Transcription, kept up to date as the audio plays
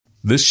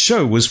This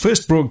show was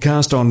first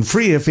broadcast on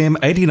Free FM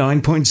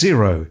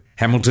 89.0,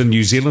 Hamilton,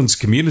 New Zealand's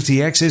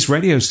community access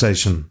radio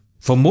station.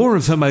 For more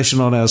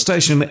information on our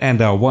station and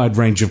our wide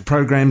range of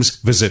programs,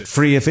 visit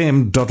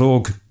freefm.org.nz.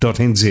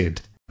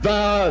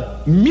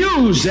 The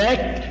music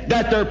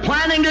that they're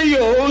planning to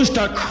use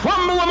to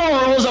crumble the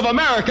morals of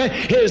America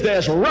is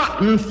this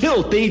rotten,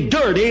 filthy,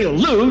 dirty,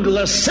 lewd,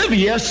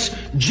 lascivious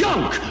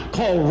junk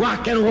called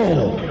rock and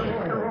roll.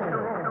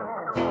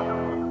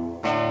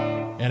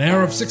 An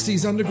hour of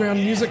 60s underground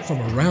music from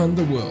around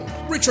the world.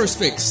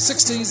 Retrospect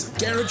 60s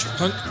Garage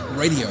Punk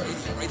Radio.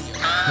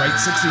 Great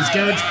 60s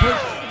Garage Punk,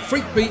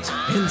 Freak Beat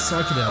and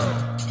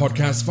Psychedelia.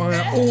 Podcast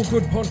via all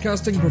good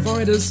podcasting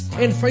providers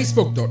and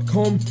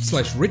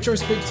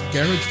facebook.com/Retrospect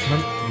Garage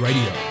Punk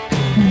Radio.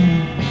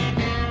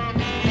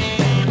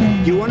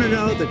 You want to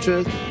know the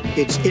truth?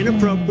 It's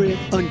inappropriate,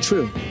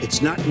 untrue.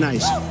 It's not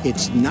nice.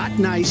 It's not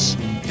nice,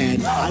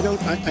 and I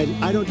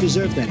don't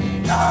deserve that.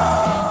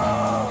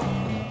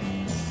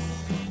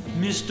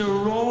 Mr.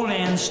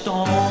 Rolling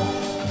Stone.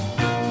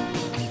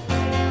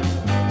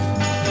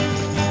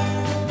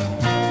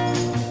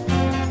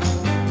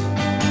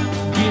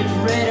 Get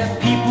ready,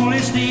 people,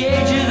 it's the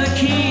age of the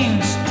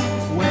kings.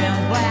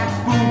 Wearing black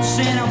boots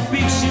and a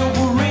big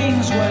silver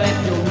rings. Well,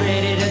 if you're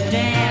ready to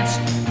dance,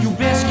 you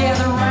best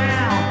gather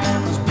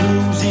round, 'cause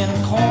Blues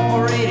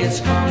Incorporated's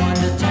coming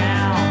to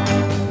town.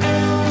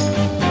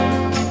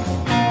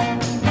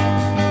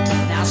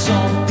 Now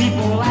some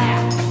people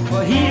laugh,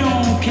 but he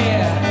don't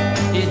care.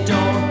 It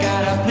don't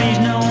gotta please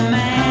no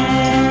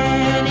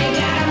man. He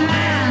got a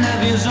mind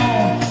of his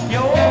own.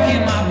 You're okay,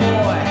 my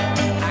boy,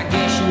 I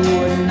guess you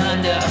wouldn't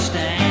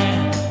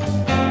understand.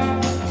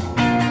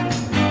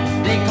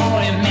 They call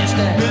him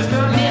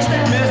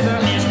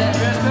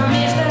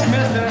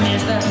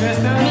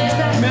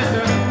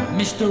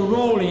Mr.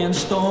 Rolling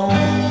Stone.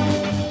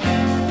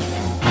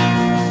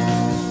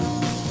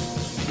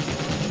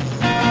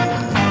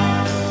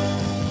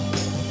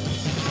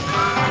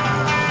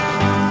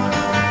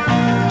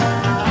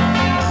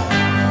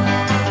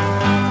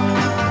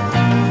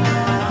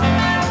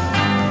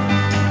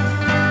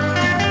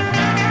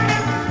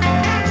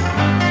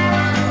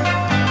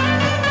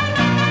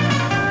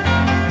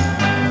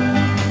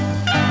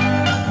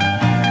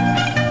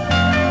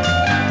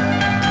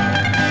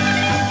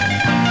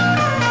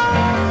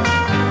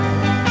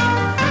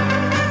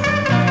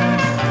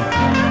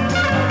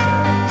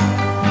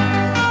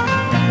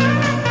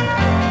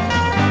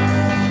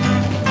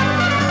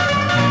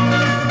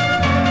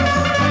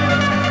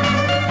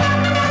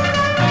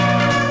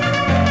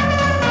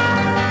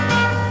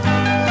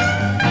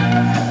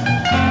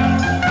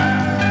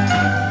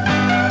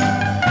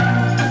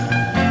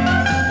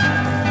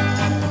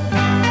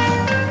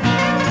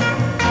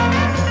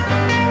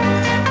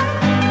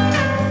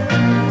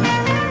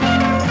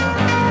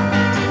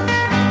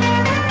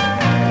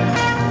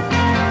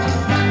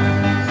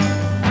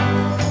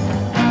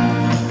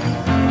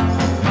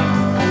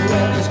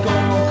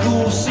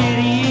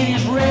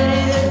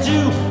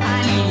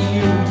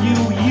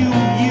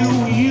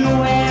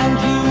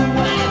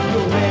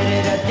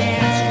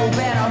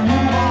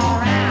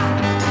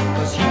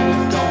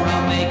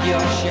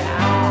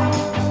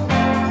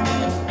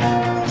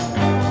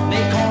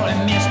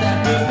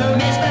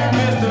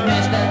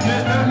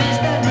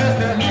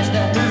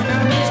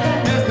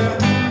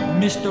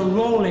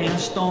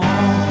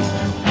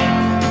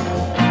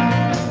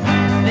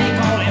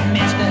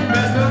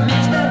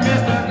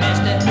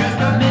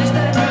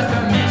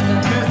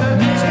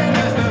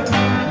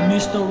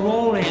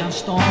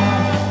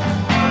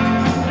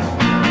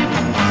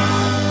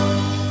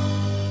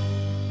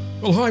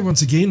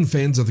 Once again,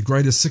 fans of the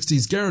greatest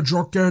 60s garage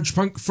rock, garage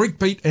punk, freak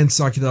beat and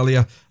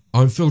psychedelia,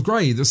 I'm Phil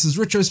Gray. This is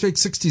Retrospect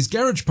 60s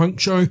Garage Punk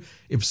Show,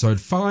 episode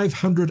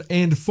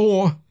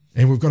 504,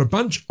 and we've got a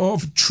bunch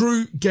of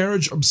true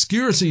garage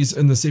obscurities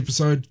in this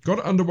episode. Got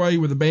it underway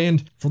with a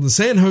band from the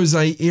San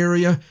Jose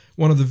area,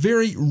 one of the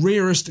very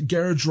rarest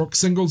garage rock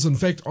singles. In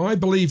fact, I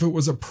believe it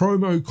was a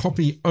promo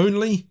copy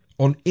only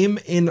on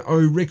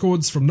MNO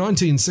Records from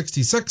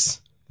 1966.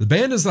 The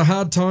band is The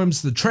Hard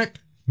Times, the track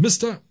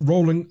Mr.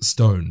 Rolling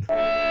Stone.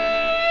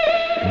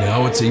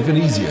 Now it's even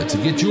easier to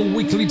get your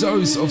weekly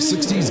dose of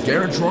 60s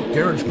garage rock,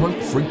 garage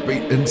punk, freak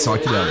beat and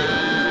psychedelia.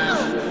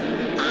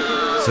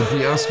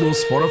 Simply ask your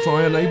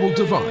Spotify-enabled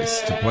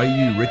device to play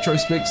you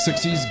Retrospect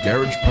 60s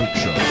Garage Punk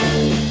Show.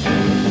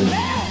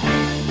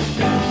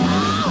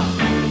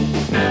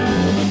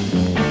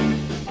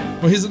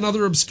 Well, here's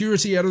another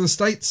obscurity out of the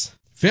States.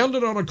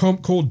 Founded on a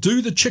comp called Do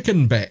the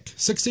Chicken Back,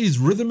 60s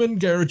rhythm and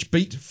garage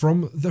beat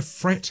from the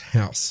Frat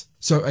House.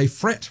 So a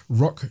frat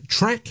rock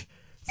track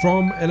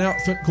from an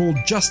outfit called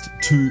Just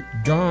Two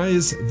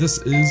Guys. This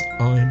is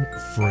I'm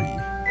Free.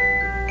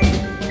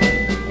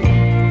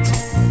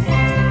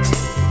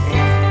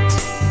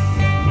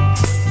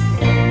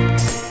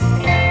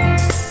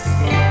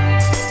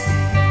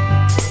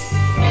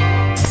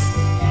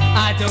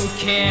 I don't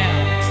care.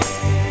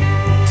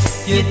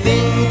 You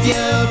think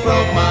you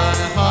broke my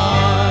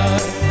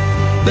heart.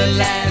 The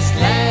last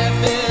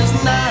laugh is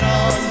not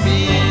on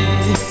me,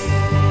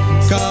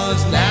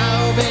 'cause now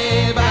Now,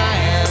 babe, I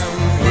am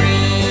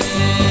free.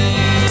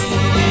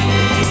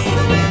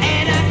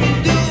 And I can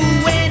do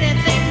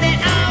anything that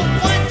I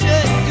want to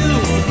do.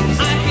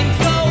 I can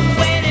go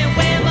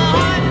anywhere my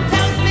heart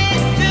tells me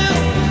to.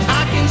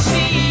 I can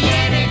see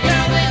any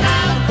girl that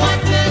I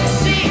want to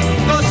see,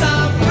 'cause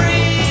I'm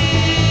free.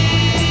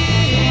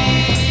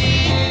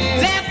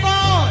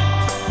 Therefore,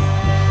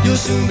 You'll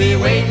soon be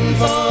waiting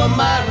for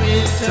my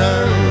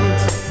return.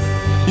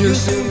 You'll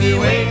soon be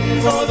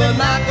waiting for the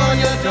knock on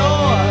your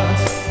door.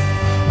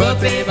 But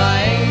babe,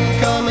 I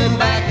ain't coming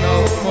back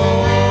no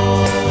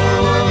more.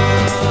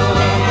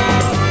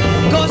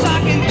 'cause I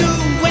can do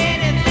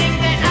anything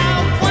that I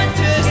want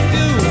to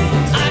do.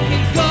 I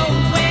can go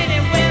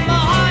anywhere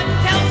my heart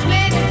tells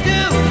me to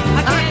do. I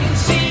can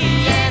see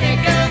any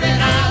girl that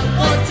I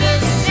want to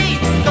see,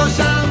 'cause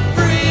I'm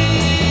free.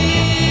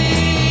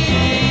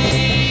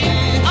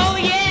 Oh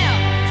yeah.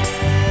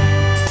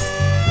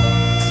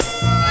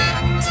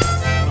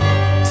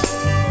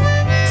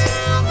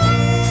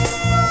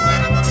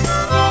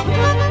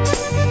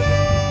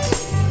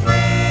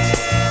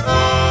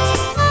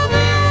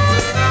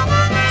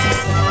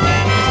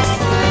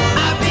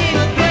 I've been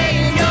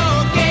playing your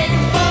game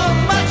for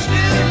much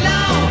too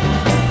long,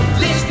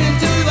 listening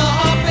to the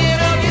heartbeat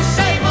of your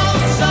same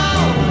old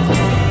song.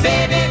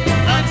 Baby,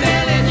 I'm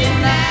telling you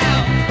now,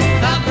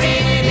 how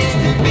great it is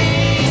to be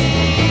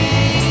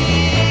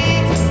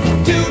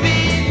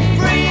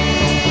free.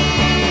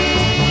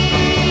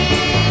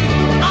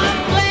 I'm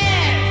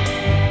glad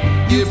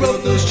You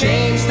broke those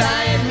chains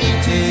tying me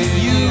to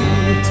you.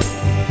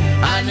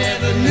 I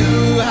never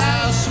knew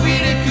how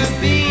sweet it could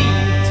be,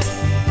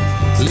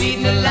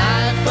 leading a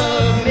life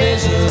of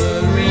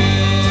misery.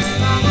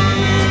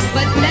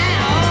 but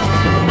now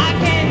I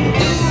can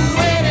do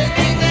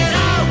anything that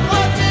I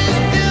want to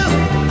do.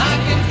 I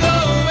can go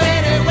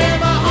anywhere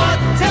my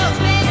heart tells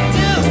me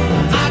to.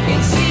 I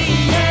can see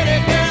any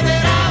girl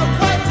that I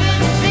want to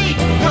see,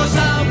 'cause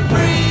I'm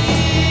free.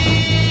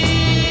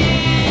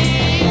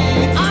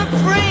 I'm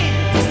free.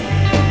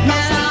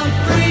 Yes, I'm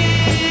free.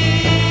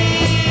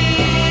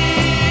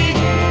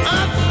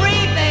 I'm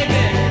free,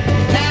 baby.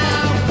 Now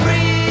I'm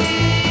free.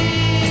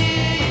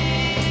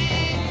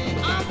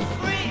 I'm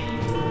free.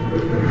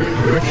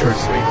 Retro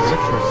Snakes.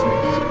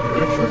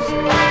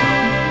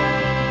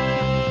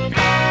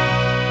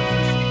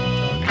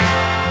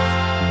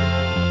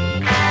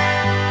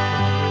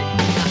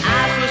 I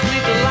was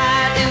asleep the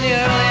light in the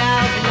early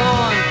hours of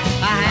morn.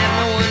 I have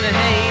no one to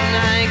hate and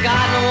I ain't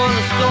got no one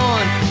to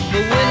scorn.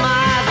 But when my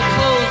eyes are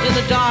closed and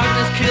the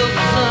darkness kills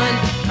the sun,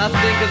 I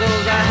think of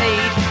those I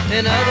hate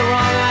and other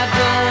wrong I've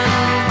done.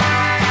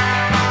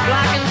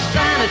 Like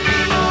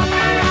insanity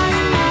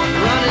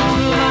running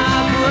through my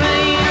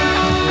brain.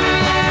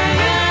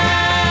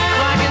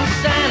 Like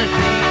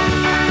insanity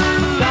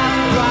about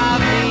to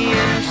drive me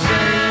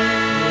insane.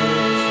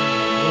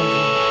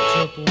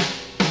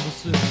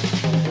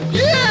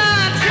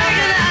 Yeah, check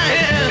it out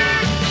here.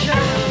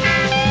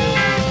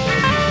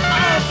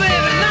 Oh,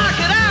 baby, knock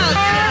it out.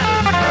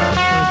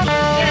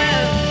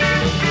 Yeah.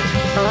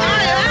 Are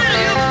you out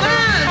of your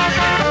mind?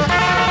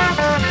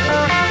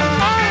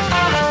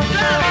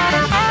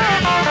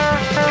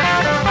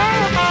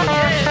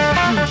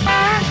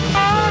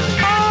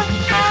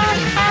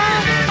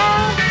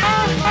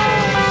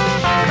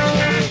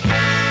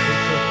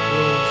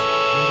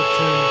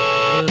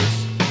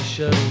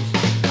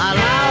 I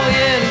lie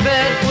here in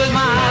bed with my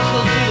eyes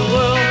closed to the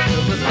world,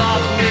 with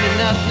thoughts meaning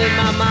nothing in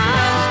my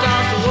mind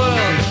starts to whirl.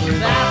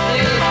 That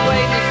thing is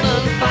waiting, the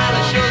sun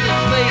finally shows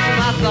its face, and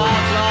my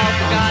thoughts are all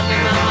forgotten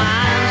in my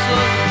mind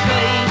slows its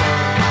pace.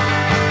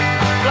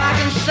 Like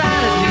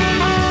insanity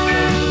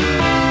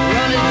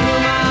running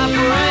through my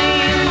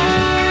brain.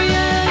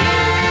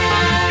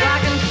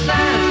 Like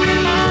insanity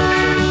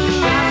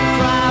about to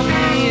drive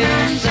me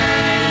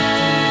insane.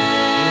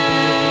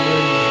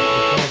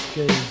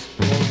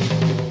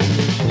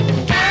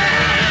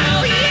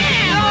 Oh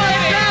yeah! Oh,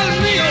 it drives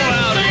me all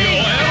out of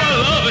your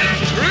ever-loving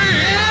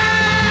tree.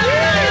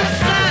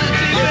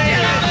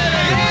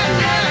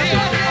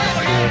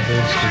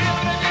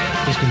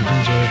 This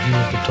concludes our review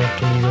of the top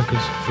 20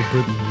 records for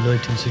Britain in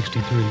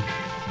 1963.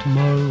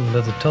 Tomorrow we'll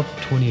have the top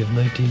 20 of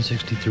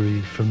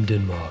 1963 from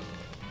Denmark.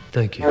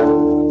 Thank you.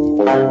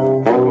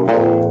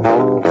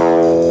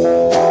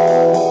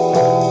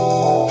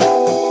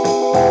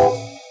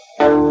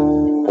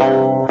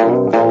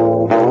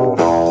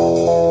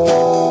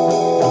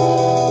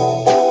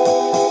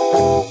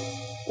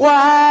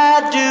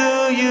 Why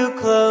do you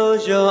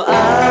close your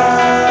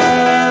eyes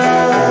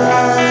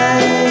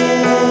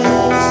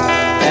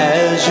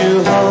as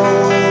you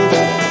hold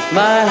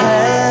my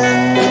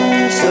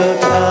hand so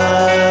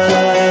tight?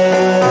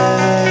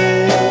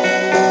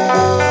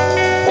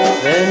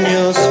 Then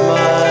you'll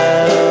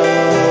smile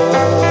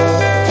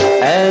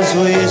as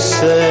we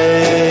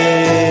say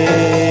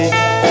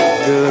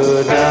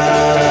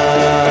goodnight.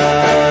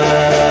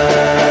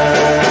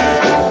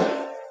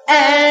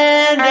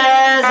 And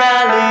as I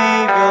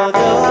leave your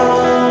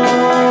door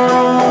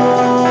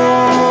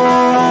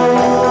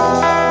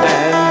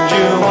and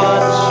you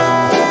watch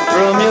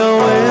from your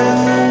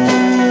window,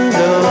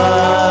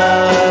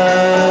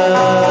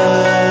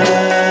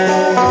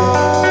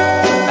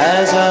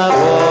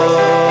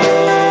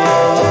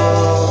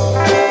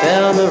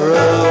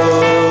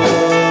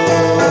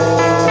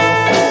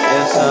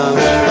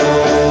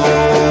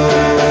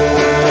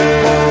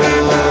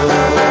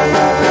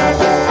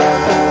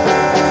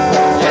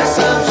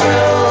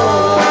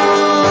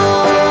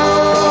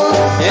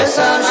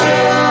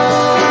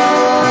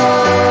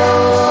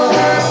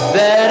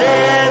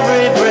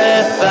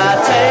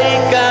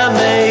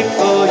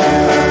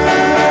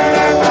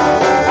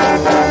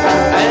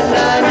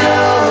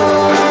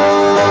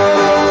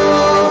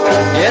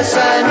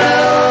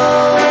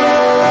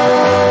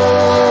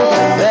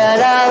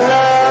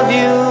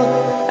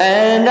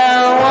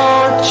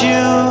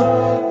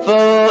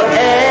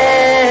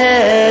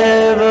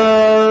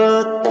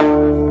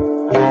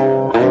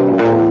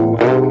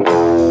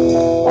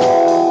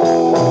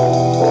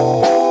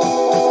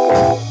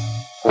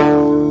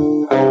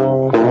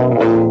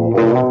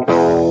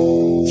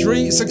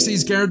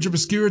 garage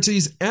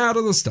obscurities out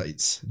of the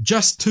States.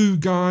 Just Two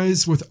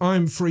Guys with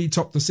I'm Free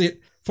top the set,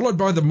 followed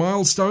by The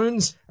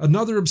Milestones,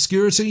 another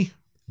obscurity,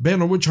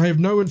 band on which I have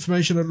no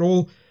information at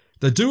all.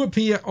 They do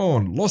appear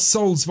on Lost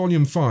Souls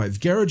Volume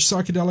 5, garage,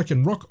 psychedelic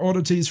and rock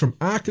oddities from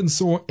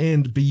Arkansas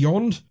and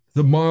beyond,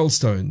 The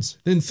Milestones.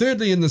 Then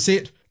thirdly in the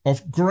set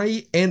of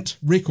Grey Ant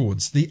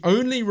Records, the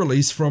only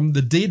release from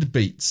the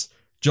Deadbeats,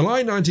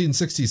 July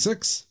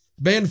 1966,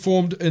 band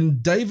formed in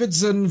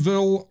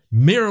Davidsonville,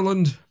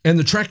 Maryland, and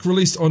the track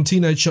released on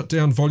Teenage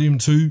Shutdown Volume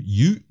 2,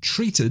 You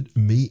Treated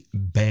Me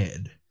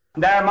Bad.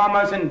 There are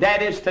mamas and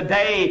daddies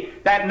today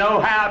that know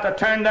how to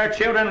turn their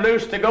children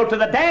loose to go to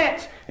the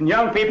dance, and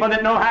young people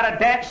that know how to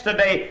dance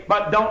today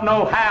but don't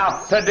know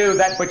how to do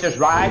that which is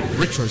right.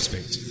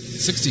 Retrospect,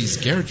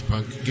 60s garage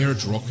punk,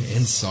 garage rock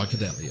and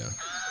psychedelia.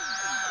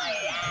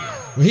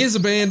 Well, here's a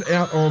band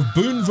out of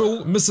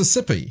Boonville,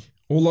 Mississippi.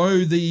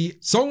 Although the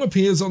song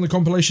appears on the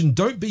compilation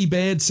Don't Be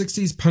Bad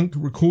 60s Punk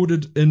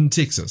recorded in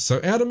Texas. So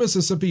out of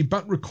Mississippi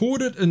but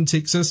recorded in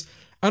Texas,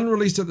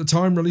 unreleased at the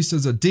time, released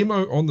as a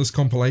demo on this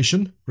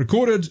compilation.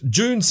 Recorded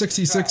June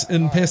 66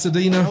 in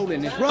Pasadena.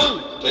 It's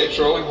rolling. Tape's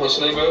rolling. What's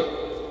the name of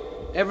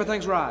it?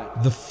 Everything's right.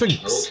 The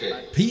Finks.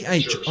 Okay.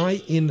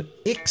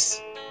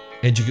 P-H-I-N-X.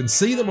 And you can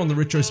see them on the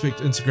Retrospect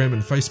Instagram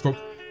and Facebook.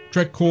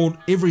 Track called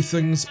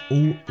Everything's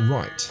All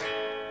Right.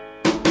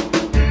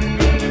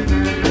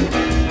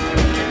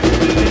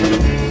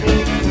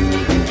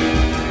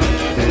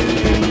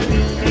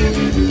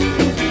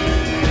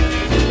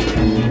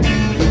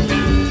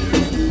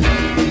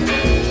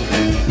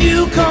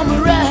 Come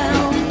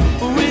around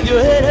with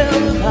your head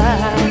held up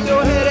high.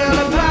 Your head held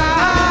up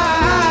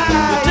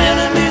high. You're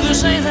telling me the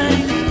same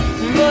thing,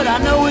 but I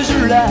know it's a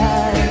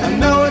lie. I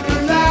know it's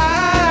a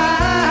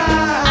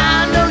lie. I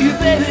know you,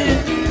 baby.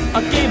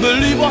 I can't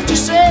believe what you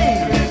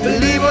say.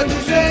 Believe what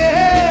you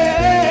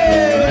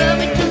say. Love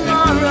me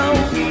tomorrow,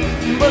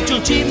 but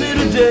you'll cheat me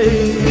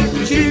today.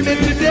 Cheat me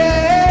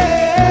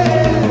today.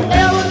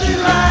 Everything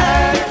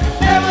right,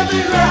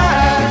 everything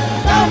right.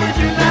 Love me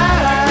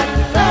tonight,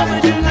 love me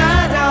tonight.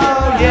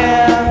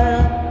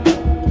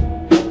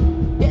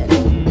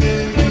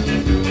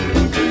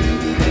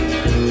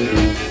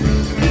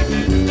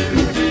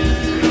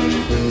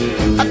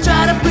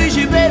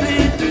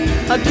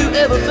 I do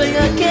everything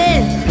I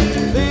can.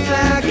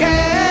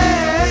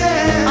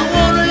 I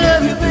wanna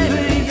love you,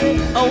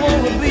 baby. I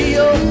wanna be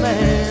your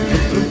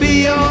man. Be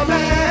your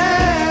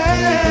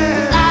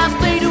man. I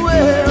think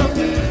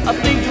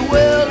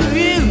well of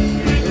you.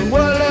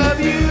 Well of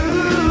you.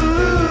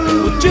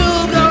 But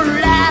you're gonna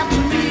lie to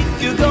me.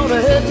 You're gonna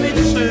hurt me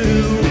too.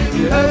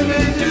 You hurt me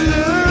too.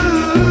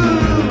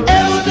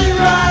 Everything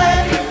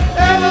right,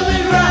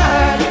 everything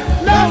right.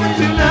 Love me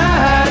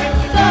tonight,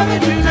 love me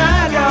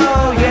tonight.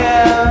 Oh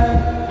yeah.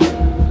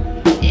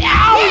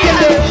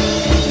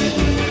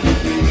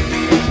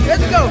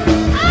 Let's go.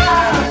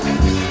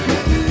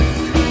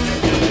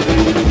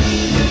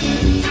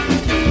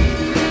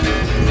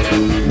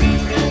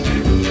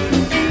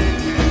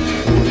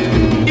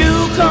 You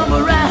come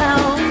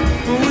around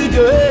with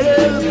your head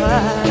up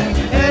high.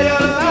 Head up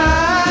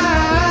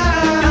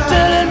high. You're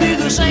telling me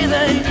the same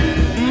thing,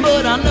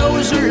 but I know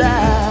it's a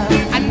lie.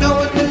 I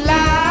know it's a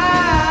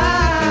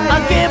lie. I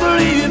can't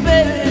believe it,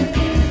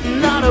 baby.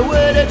 Not a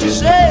word that you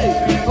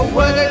say. A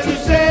word that you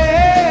say.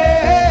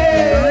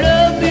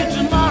 Love me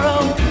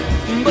tomorrow,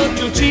 but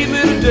you'll cheat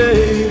me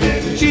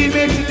today. Cheat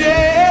me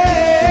today.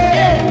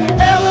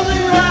 Yeah,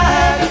 everything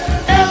right,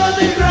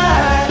 everything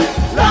right.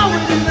 Love me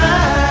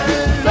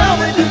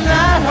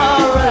tonight,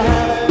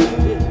 alright.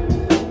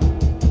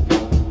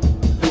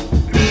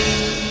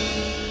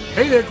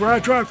 Hey there,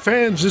 Garage Rock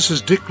fans. This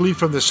is Dick Lee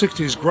from the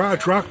 60s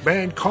garage rock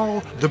band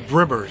called The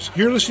Brimmers.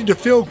 You're listening to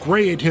Phil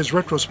Gray and his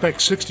Retrospect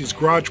 60s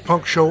Garage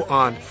Punk Show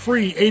on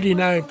Free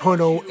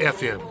 89.0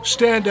 FM.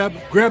 Stand up,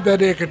 grab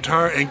that air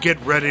guitar, and get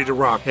ready to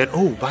rock. And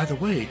oh, by the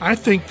way, I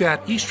think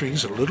that E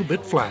string's a little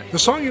bit flat. The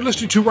song you're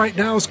listening to right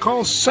now is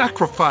called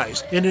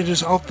Sacrifice, and it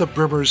is off the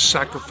Brimmers'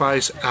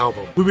 Sacrifice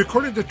album. We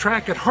recorded the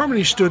track at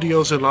Harmony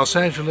Studios in Los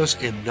Angeles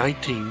in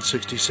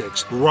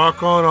 1966.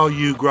 Rock on, all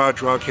you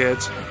garage rock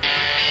heads.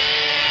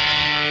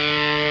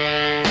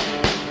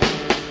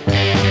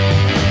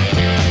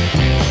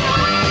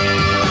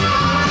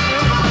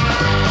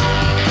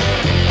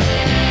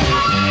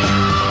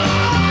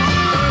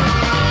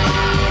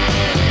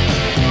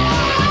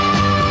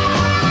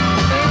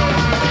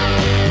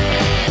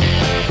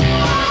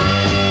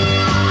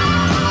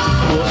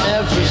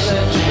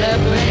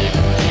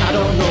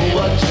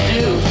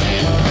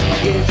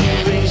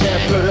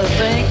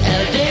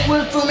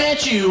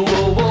 You,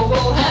 whoa, whoa,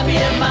 whoa, happy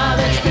and mine,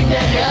 let's bring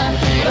that guy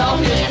with all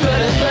his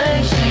pretty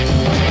things.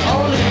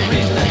 Only the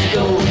reason that you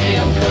go with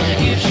him, cause he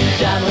gives you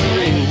diamond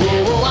ring.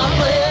 Whoa, whoa, I'm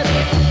glad,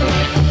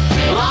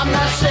 well, I'm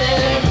not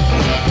sad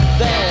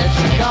that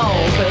you're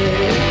gone,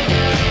 baby.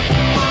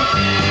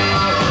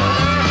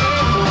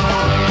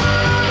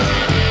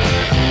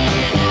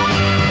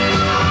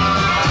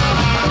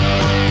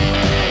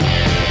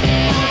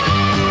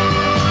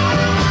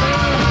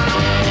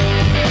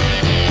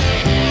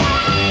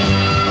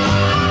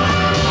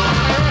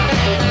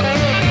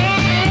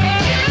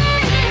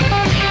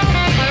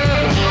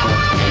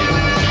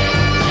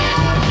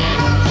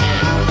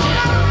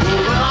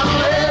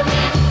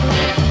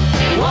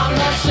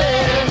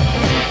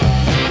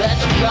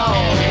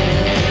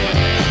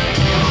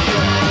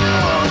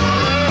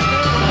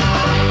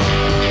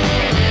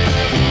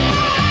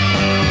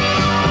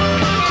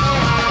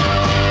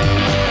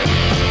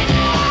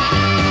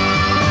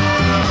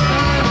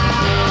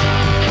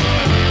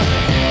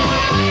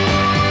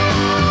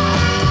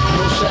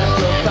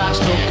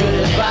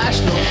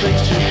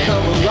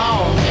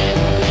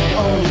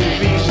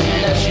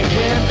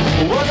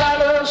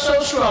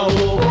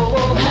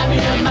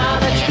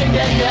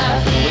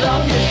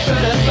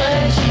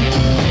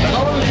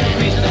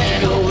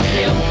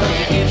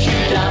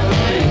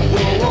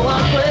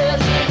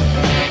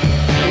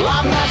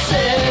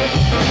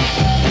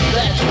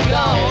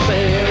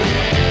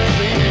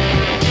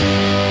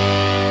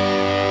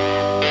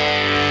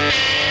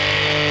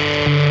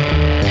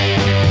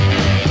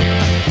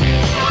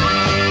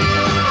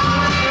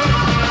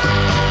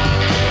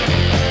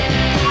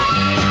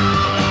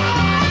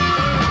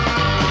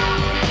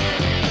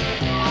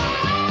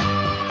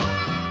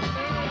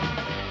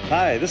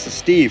 this is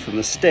Steve from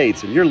the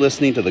States, and you're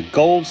listening to the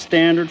gold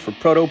standard for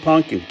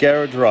proto-punk and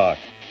garage rock,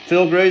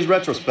 Phil Gray's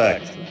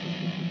Retrospect.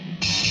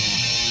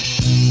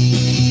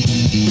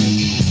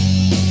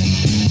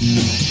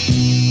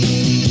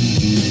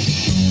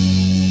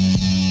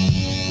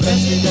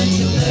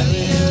 Residential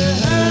area,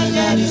 heard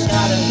that he's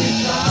got a big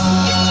car.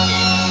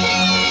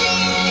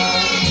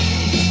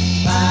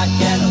 I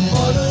can't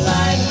afford a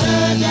light,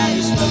 heard that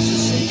he smokes a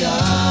cigar.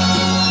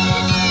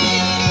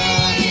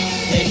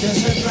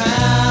 Acres of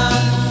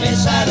ground,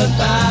 inside of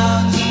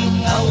bounds,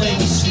 no way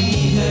to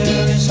see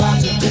her is hard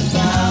to be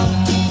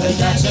found. But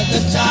that's at the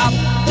top,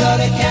 but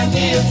it can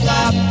be a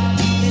flop.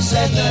 He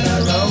said that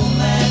our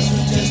romance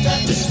would just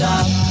have to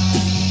stop.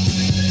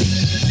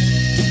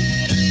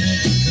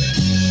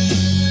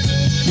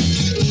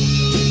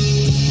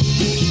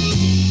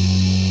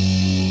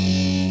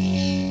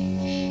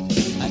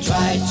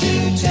 Tried to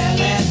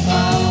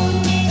telephone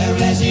a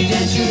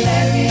residential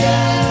area,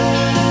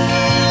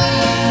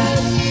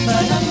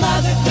 but the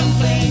mother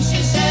complains,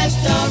 she says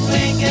don't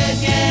ring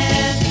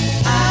again,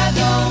 I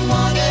don't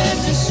want her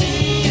to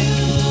see you.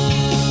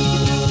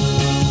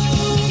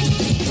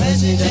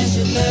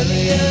 Residential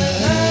area,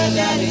 her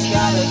daddy's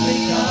got a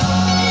big car.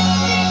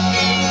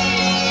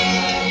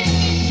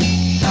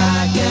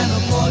 I can't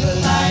afford a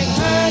like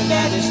her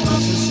daddy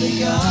smokes a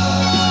cigar.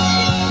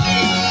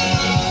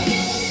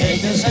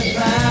 Acres of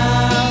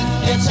ground,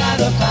 it's out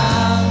of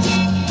bounds.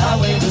 Our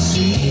way to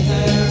see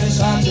her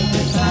is hard to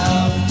be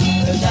found.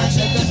 But that's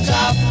at the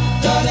top,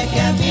 thought it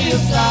can be a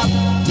flop.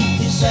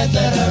 He said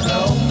that our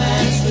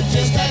romance would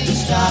just have to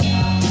stop.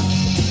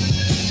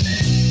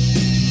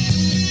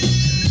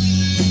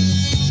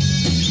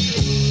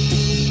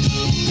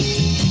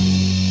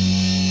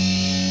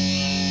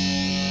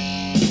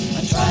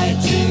 I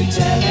tried to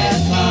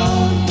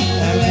telephone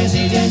a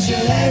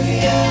residential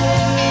area.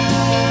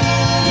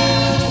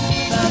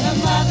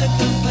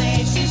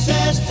 She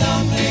says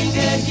don't ring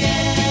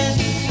again,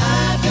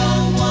 I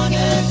don't want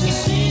her to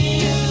see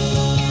you.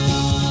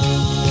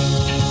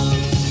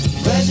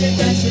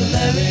 Residential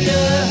area,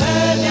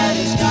 her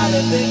daddy's got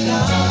a big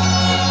car.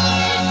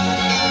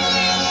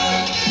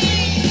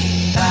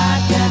 I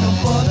can't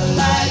afford a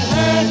light,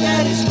 her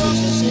daddy smokes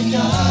a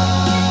cigar.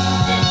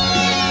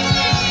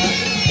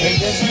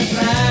 Acres and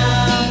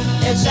ground,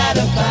 it's out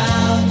of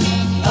bounds.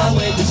 A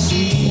way to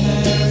see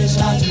her is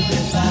hard to be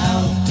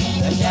found.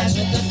 The gas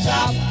at the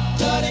top,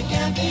 but it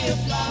can be a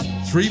flop.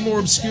 3 more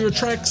obscure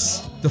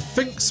tracks. The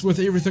Finks with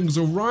Everything's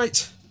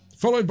Alright,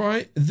 followed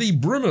by The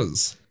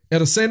Brimmers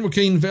out of San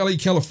Joaquin Valley,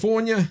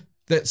 California.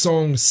 That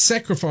song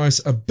Sacrifice,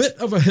 a bit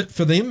of a hit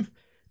for them.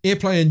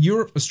 Airplay in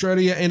Europe,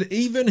 Australia, and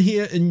even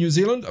here in New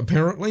Zealand,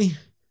 apparently.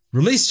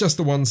 Released just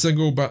the one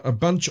single, but a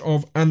bunch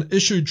of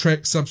unissued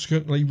tracks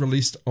subsequently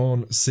released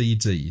on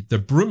CD. The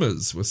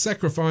Brimmers with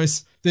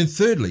Sacrifice. Then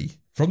thirdly,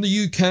 from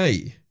the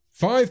UK,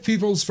 5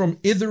 pupils from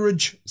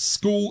Etheridge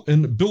School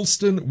in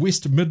Bilston,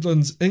 West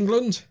Midlands,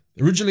 England.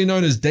 Originally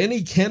known as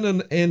Danny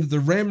Cannon and the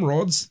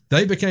Ramrods,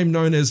 they became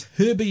known as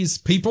Herbie's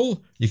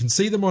People. You can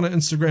see them on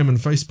Instagram and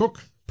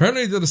Facebook.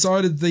 Apparently they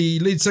decided the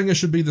lead singer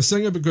should be the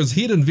singer because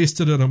he'd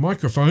invested in a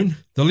microphone,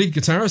 the lead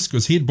guitarist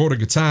because he'd bought a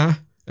guitar,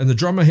 and the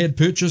drummer had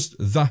purchased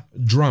the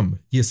drum.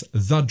 Yes,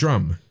 the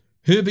drum.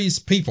 Herbie's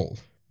People.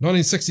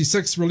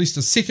 1966 released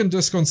a second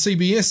disc on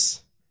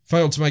CBS,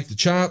 failed to make the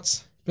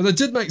charts, but they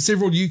did make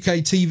several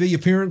UK TV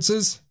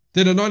appearances.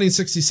 Then in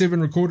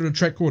 1967 recorded a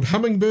track called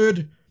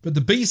Hummingbird, but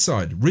the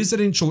B-side,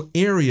 Residential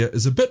Area,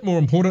 is a bit more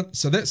important,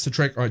 so that's the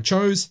track I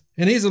chose.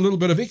 And here's a little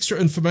bit of extra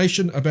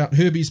information about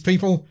Herbie's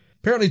People.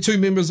 Apparently 2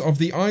 members of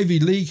the Ivy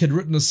League had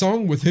written a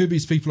song with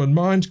Herbie's People in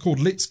mind called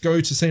Let's Go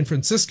to San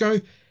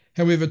Francisco.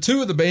 However,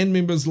 2 of the band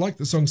members liked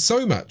the song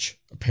so much,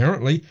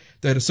 apparently,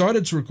 they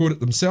decided to record it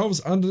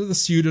themselves under the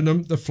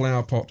pseudonym The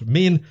Flower Pot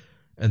Men,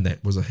 and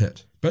that was a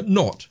hit. But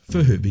not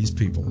for Herbie's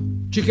People.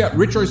 Check out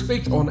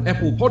Retrospect on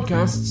Apple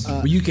Podcasts,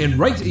 where you can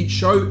rate each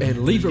show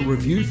and leave a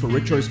review for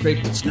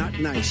Retrospect. It's not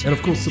nice. And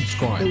of course,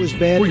 subscribe. It was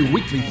bad. For your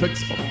weekly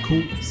fix of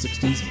cool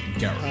 60s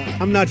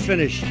garage. I'm not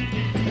finished.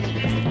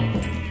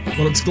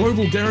 Well, it's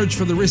Global Garage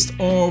for the rest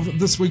of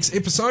this week's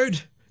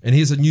episode. And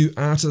here's a new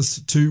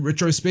artist to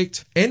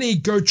Retrospect, Annie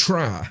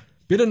Gautrat,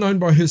 better known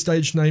by her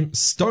stage name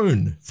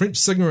Stone, French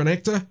singer and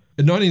actor.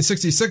 In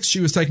 1966,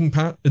 she was taking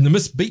part in the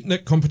Miss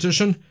Beatnik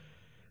competition,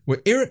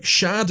 where Eric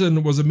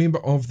Chardin was a member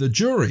of the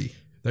jury.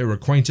 They were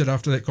acquainted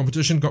after that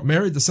competition, got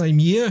married the same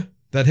year.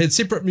 They'd had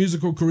separate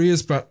musical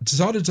careers, but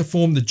decided to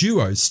form the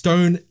duo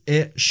Stone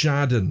et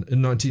Chardin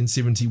in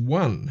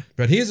 1971.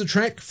 But here's a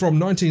track from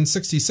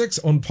 1966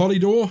 on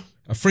Polydor,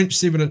 a French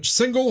 7-inch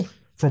single.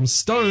 From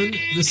Stone,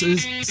 this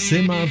is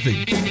C'est ma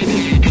vie.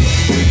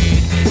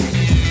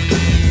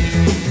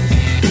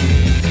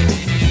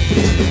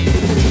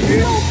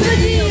 L'on peut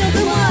dire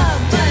de moi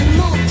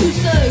vraiment tout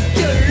ce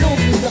que l'on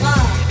voudra.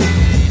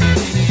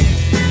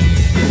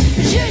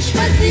 J'ai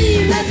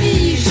choisi ma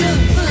vie, je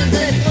veux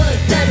être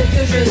telle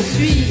que je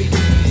suis.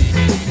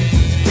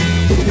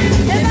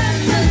 Et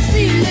même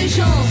si les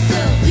gens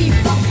se rient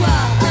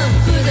parfois un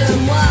peu de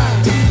moi,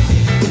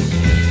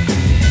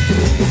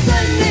 ce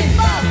n'est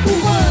pas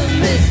pour eux,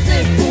 mais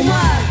c'est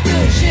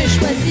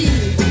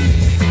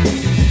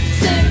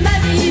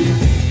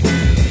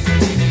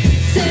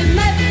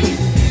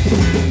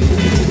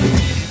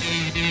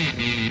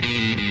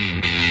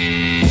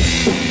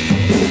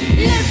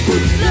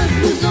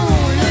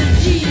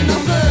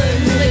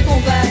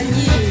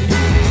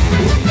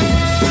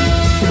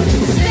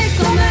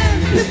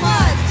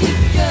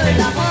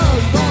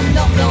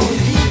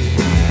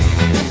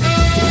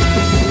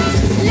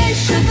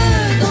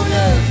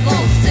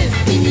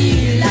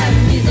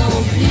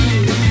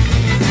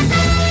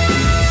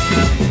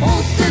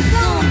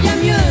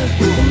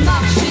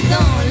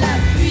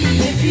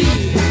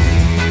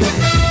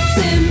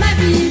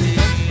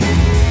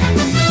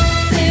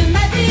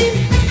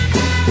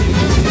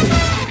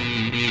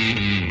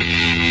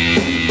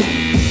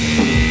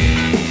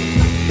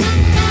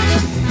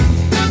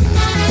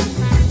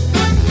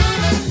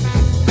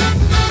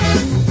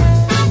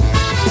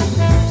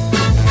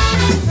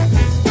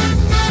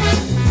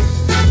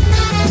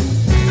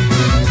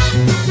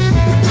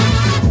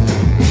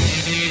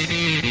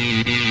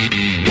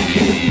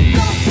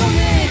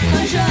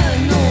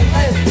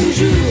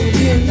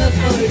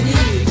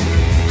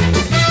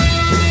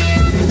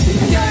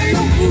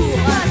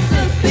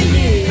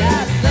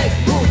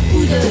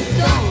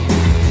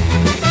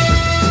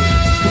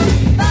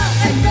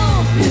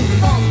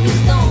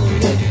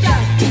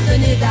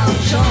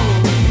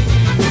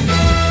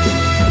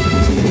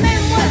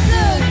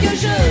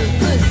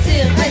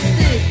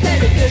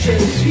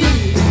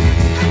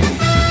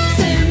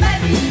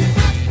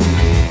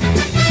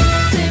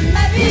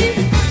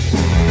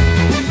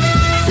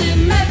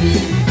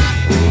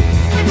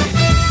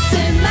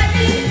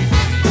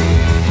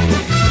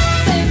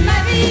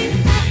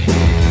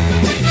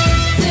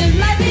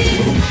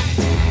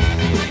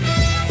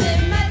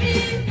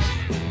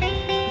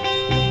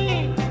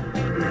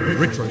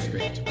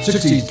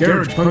 60s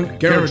garage punk,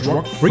 garage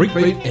rock, freak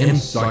beat and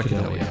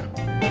psychedelia.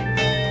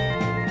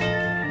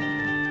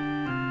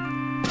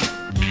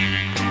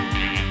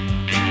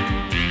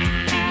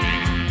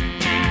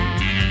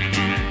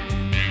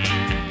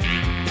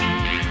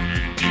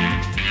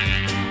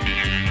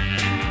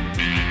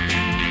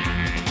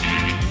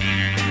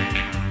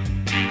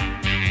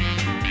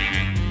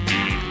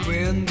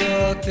 When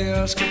the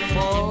tears keep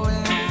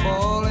falling,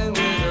 falling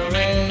with the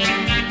rain.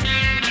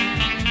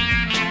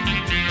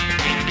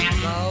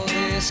 Now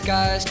the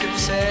skies keep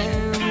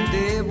saying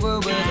deeper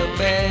with the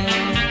pain.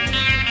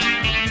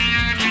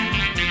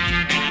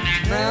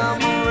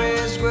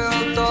 Memories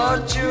will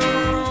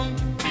torture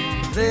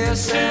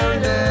this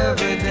and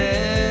every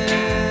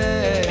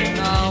day.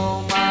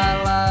 Now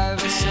my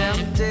life is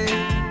empty,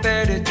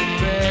 ready to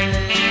pray.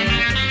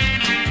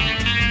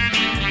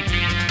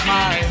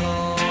 My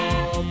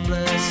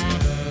hopeless,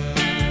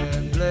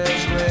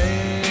 endless way.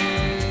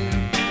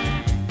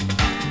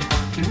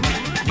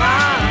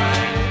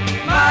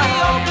 My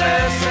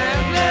hopeless,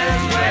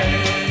 endless way.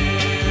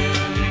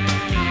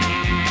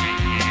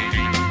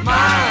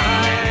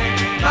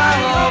 My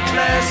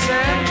hopeless,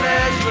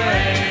 endless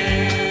way.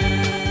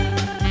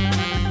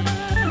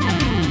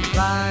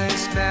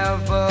 Lies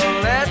never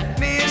let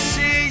me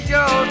see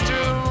your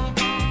true,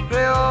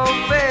 real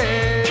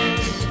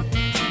face.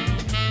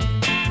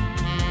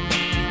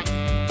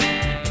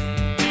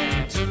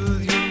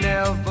 Truth you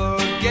never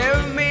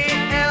gave me,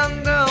 and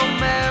the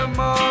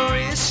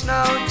memories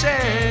now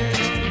change.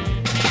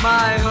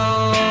 My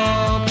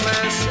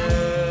hopeless,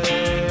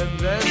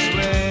 endless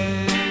way.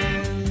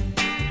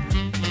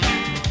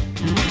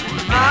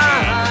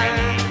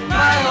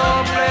 My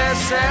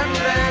hopeless,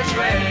 endless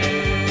way.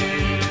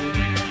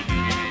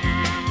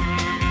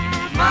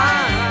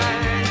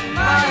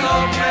 My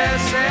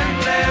hopeless,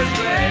 endless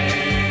way.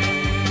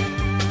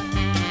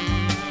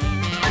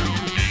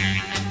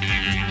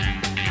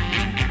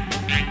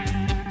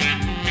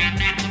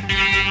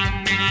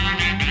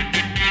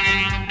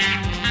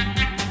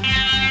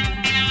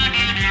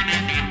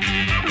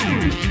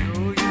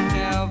 You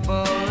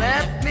never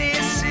let me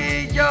see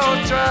your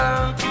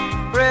true,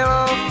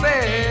 real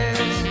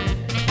face.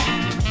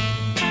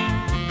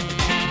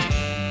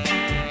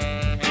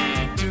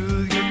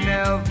 Truth you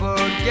never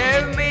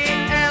gave me,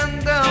 and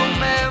the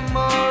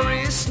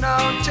memories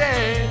now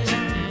change.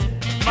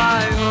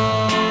 My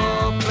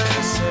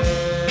hopeless,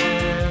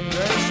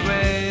 endless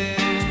way.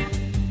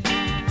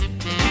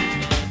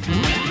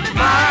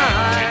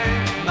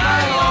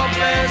 My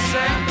hopeless,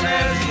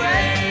 endless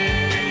way.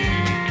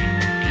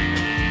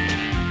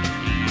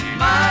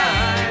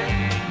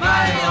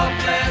 My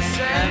hopeless,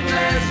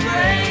 endless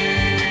way.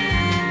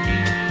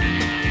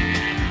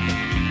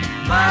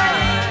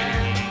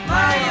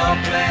 My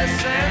hopeless,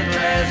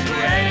 endless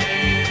way.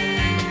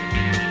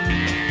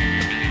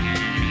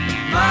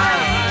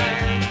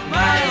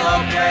 My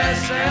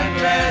hopeless,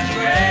 endless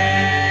way.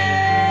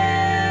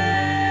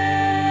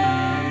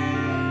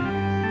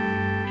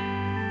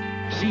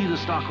 See the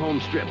Stockholm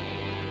Strip,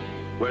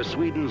 where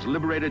Sweden's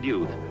liberated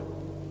youth,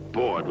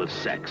 bored with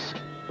sex,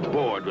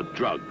 bored with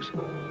drugs,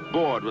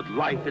 bored with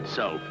life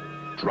itself,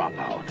 drop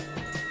out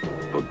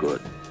for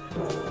good.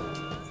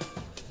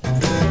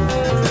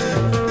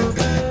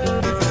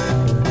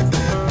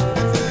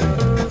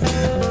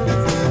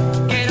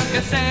 Quiero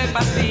que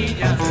sepas,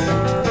 niña,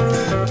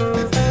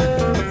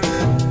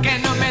 que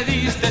no me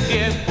diste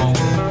tiempo,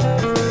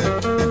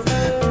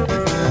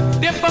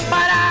 tiempo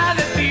para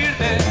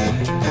decirte,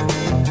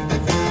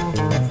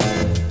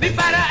 ni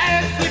para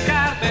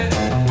explicarte.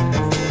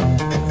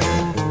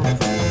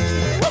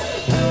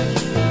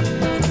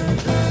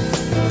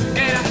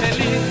 Era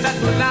feliz a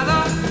tu lado,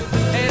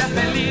 era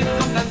feliz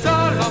con tan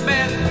solo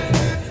verte,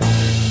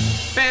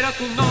 pero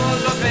tú no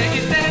lo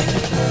creíste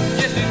y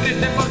estoy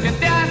triste porque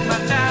te has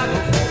marchado.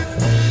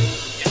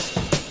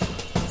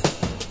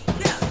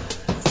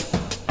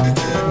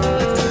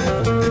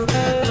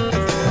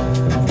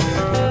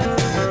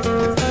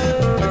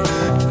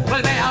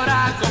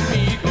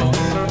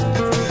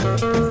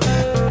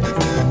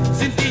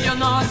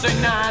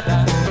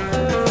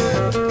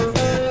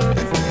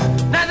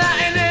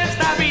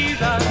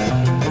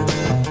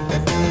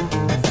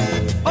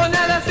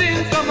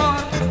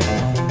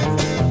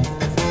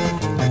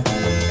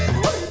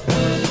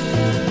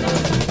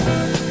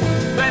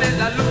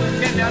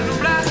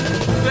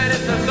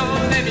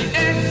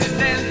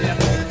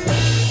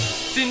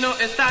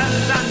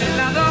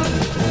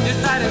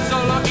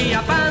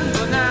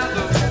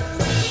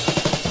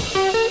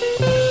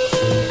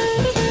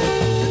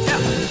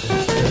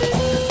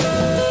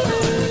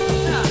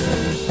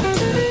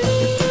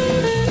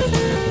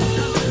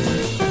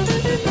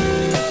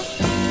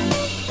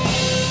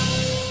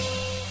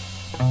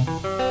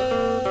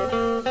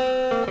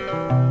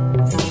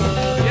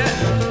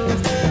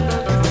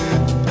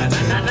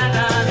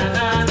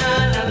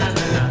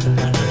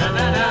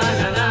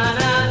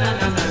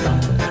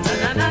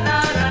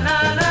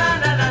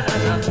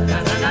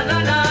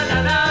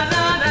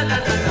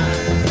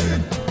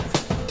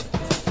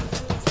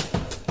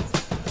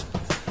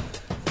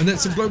 And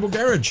that's a Global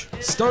Garage.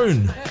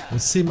 Stone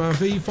with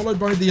CMRV, followed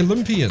by the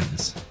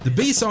Olympians. The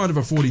B-side of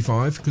a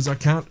 45, because I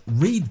can't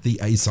read the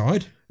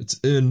A-side. It's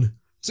in,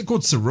 is it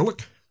called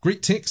Cyrillic?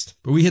 Greek text.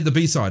 But we had the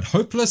B-side,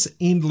 Hopeless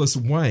Endless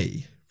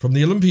Way, from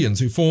the Olympians,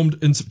 who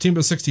formed in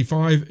September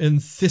 65 in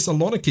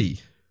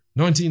Thessaloniki.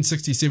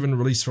 1967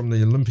 release from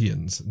the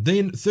Olympians.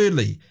 Then,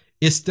 thirdly,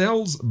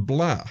 Estelle's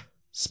Blah,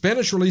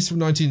 Spanish release from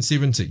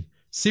 1970,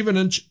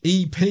 7-inch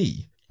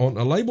EP on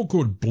a label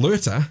called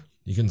Blurter.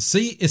 You can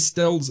see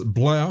Estelle's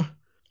Blah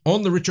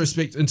on the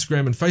Retrospect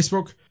Instagram and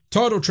Facebook.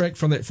 Title track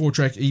from that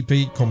 4-track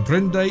EP,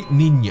 Comprende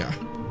Niña.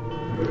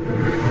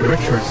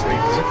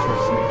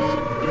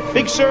 Retrospect.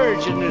 Big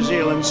surge in New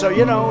Zealand, so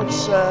you know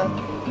it's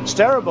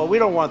terrible. We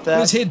don't want that.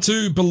 Let's head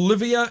to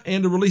Bolivia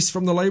and a release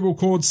from the label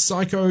called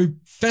Psycho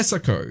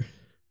Fasico.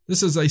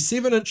 This is a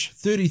 7-inch,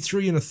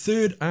 33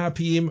 1/3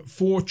 RPM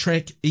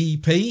 4-track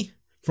EP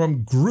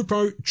from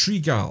Grupo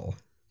Trigal.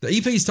 The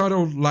EP is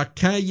titled La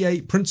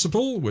Calle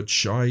Principal,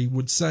 which I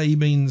would say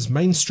means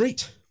Main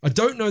Street. I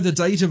don't know the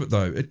date of it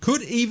though. It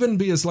could even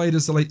be as late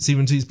as the late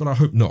 70s, but I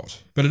hope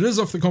not. But it is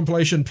off the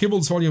compilation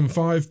Pebbles Volume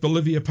 5,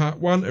 Bolivia Part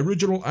 1,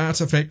 Original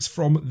Artifacts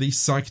from the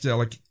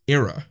Psychedelic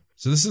Era.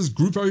 So this is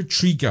Grupo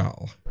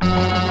Trigal.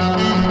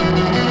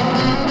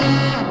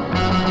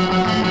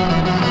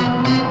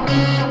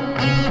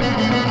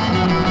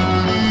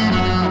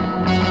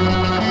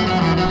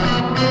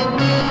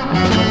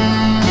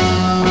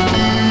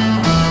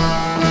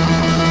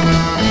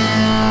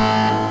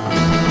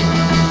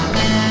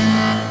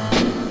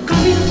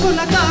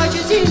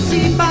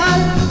 Principal,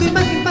 tu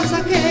imagen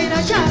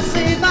pasajera ya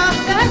se va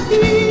de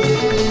aquí.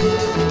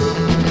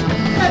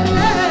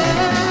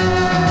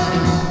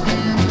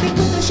 Te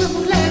encuentras ya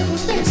muy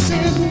lejos de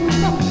ese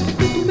mundo,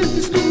 que tu mente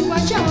estuvo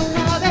allá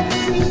una vez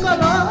sin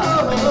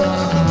color.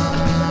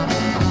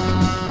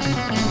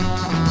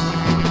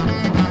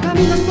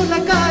 Caminas por la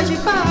calle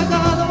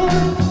pagador,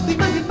 tu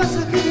imagen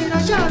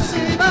pasajera ya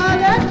se va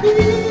de aquí.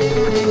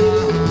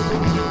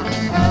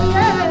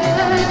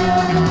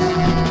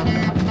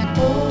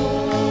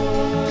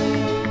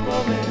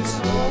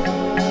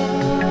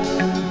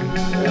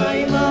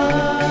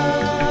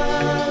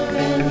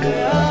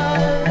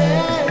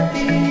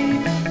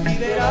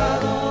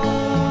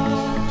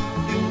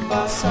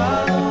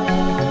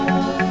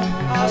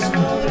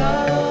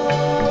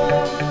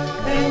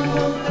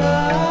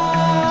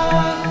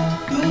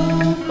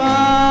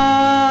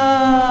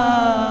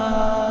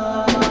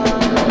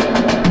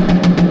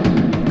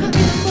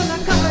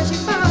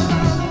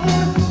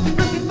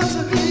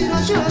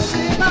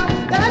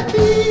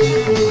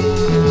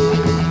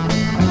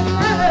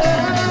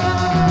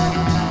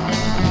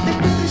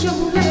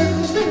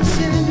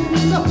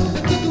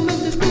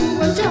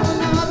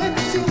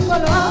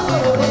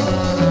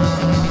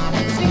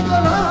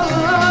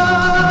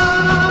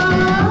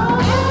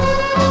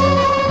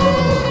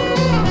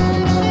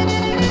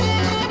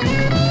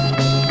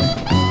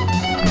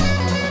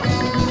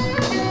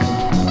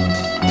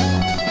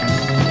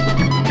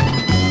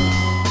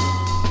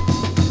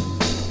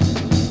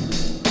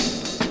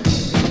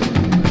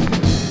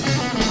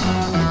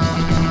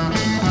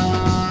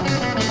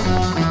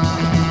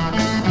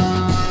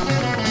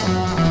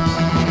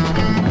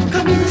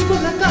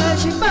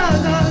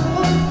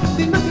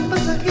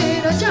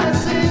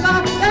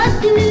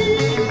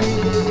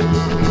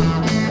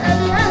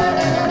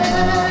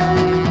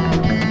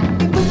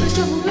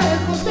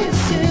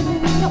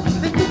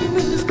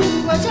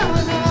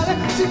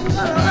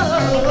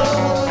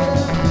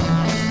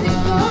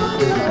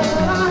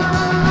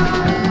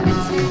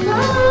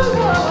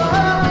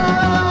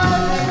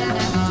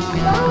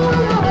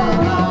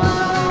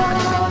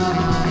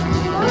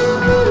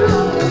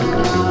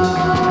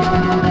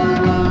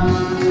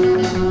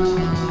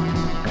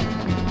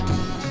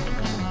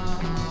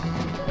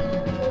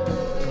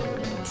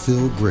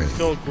 Phil Gray.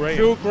 Phil Gray.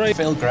 Phil Gray.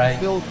 Phil Gray.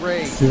 Phil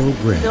Gray. Phil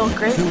Gray. Phil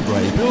Gray. Phil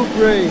Gray. Phil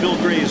Gray. Phil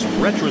Gray's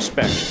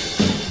Retrospect.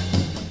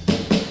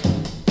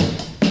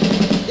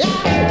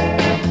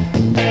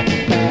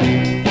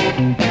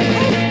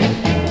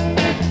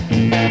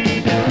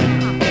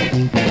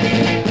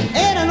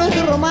 Era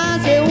nuestro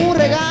romance un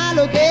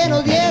regalo que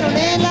nos dieron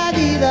en la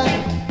vida.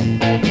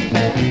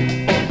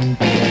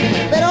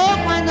 Pero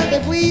cuando te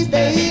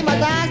fuiste y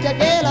mataste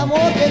aquel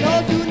amor que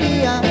nos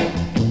unía,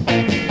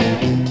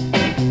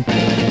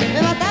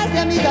 me mataste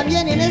a mí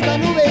también y en esta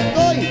nube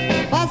estoy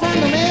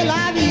pasándome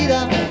la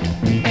vida.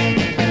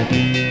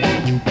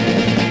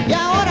 Y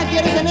ahora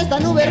quieres en esta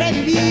nube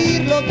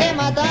revivir lo que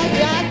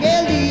mataste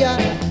aquel día.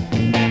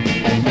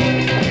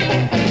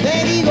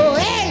 Te digo,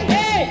 hey,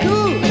 hey,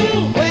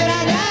 tú,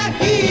 fuera de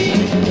aquí.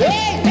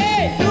 Hey,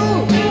 hey,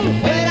 tú,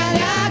 fuera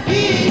de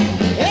aquí.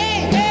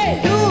 Hey, hey,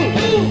 tú,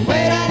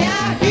 fuera de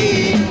aquí.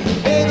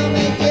 Que no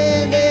me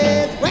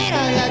entiendes,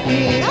 fuera de aquí.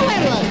 No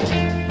vuelvas.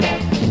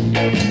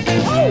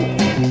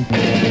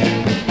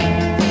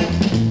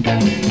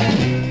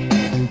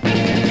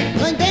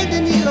 No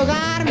intentes ni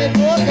rogarme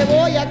porque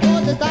voy a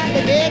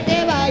contestarte que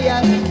te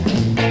vayas.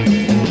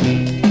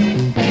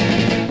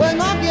 Pues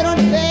no quiero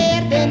ni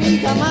verte ni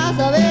jamás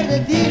saber de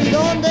ti ni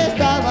dónde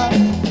estabas.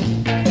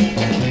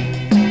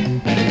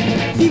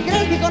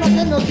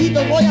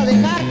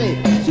 hace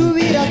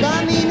subir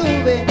hasta mi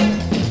nube.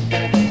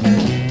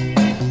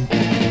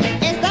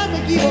 Estás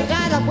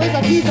equivocada, pues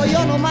aquí soy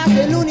yo nomás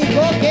el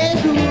único que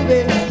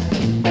sube.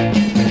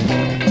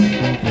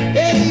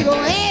 Te digo,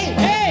 hey,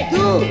 hey,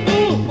 tú,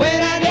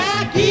 fuera de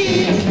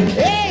aquí.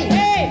 Hey,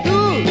 hey,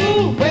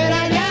 tú,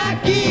 fuera de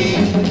aquí.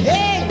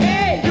 Hey,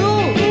 hey,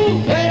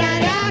 tú, fuera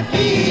de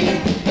aquí.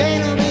 Que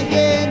no me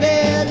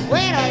entiendes,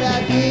 fuera de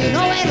aquí.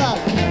 No vuelvas.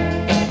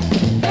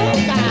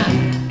 Nunca.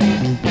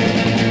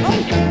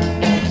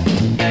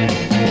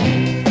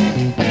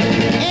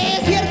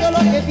 Es cierto lo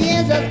que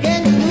piensas, que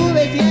en mi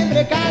nube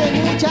siempre cae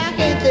mucha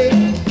gente.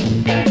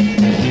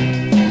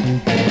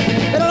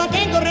 Pero la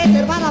tengo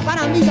reservada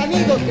para mis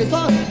amigos que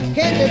son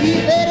gente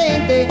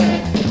diferente.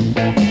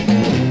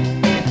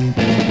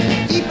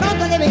 Y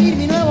pronto ha de venir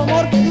mi nuevo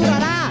amor que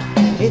durará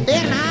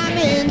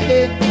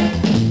eternamente.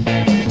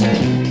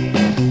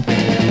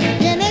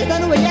 Y en esta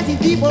nube ya sin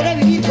ti podré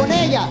vivir con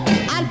ella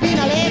al fin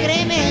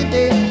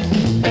alegremente.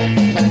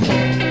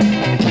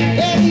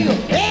 Te digo,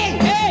 hey,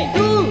 hey,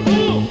 tú,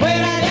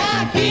 fuera de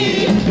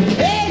aquí.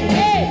 Hey,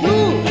 hey,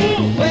 tú,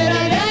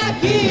 fuera de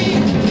aquí.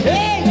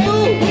 Hey,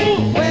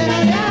 tú,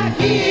 fuera de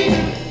aquí.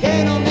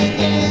 Que no me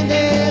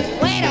entiendes,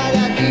 fuera de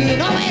aquí.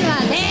 No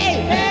vuelvas,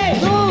 hey, hey,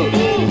 tú,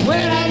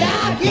 fuera de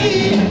aquí.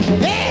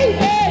 Hey,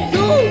 hey,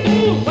 tú,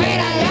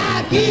 fuera de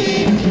aquí.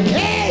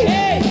 Hey,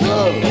 hey, tú,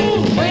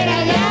 fuera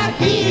de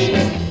aquí.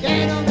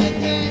 Que no me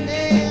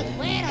entiendes,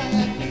 fuera de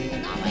aquí.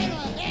 No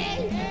vuelvas,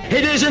 hey, hey.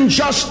 It isn't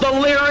just the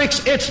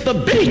lyrics, it's the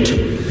beat.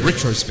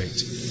 Retrospect,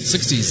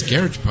 60s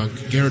garage punk,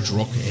 garage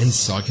rock and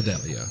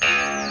psychedelia.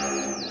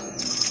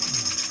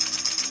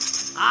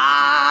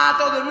 Ah,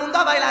 todo el mundo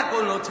a bailar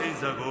con los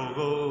Chains a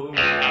Go-Go.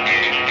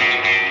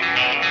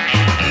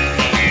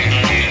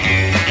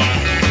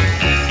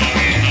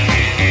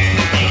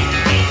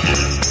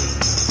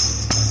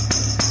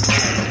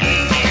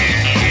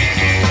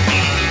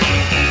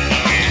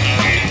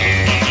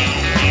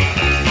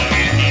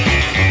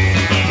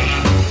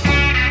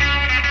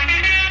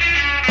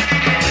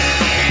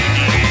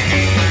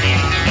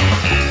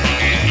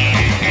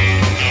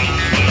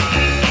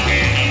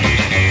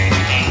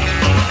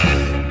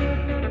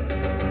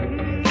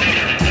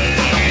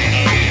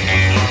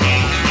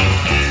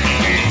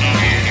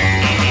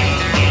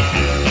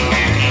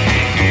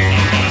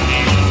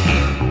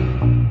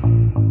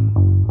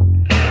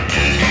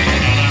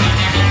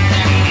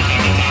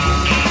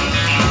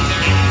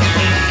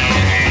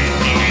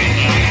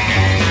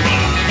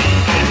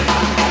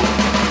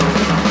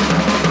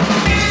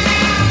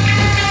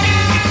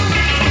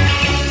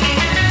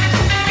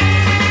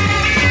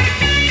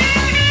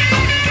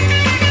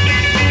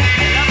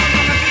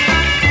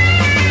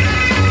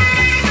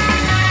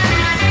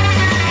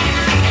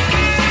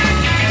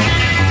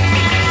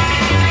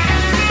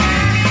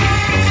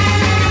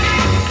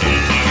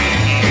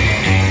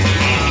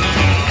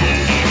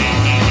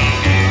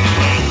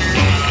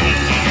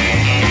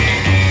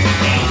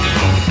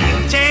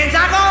 Chains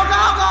a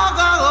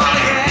go-go-go-go-go,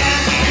 yeah.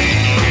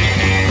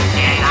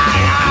 La,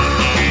 la.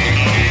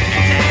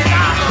 Chains a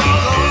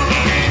go-go.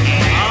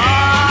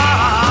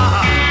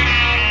 Ah.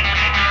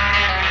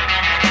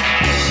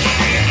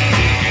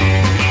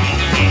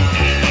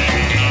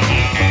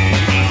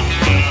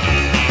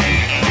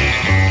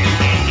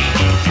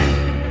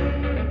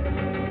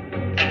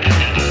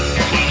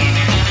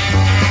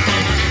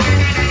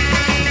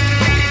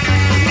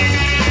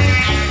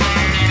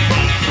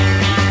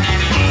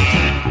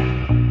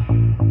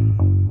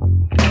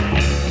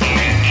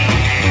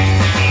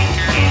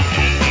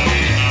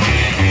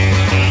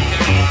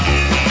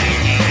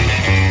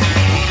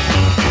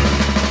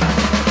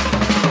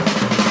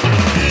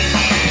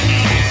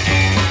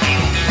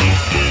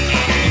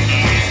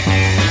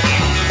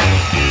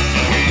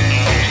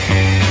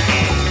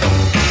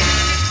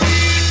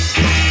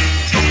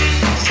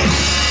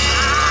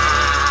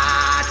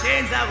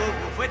 Chains a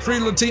go-go. Three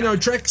Latino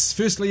tracks,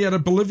 firstly out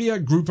of Bolivia,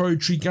 Grupo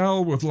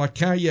Trigal with La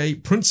Calle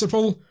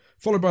Principal,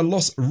 followed by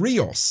Los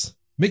Rios,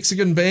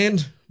 Mexican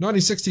band,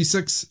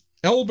 1966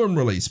 album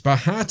release,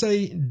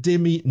 Bajate de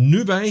mi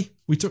Nube.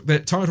 We took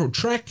that title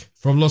track.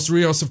 From Los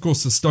Rios, of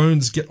course, the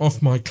Stones, Get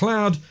Off My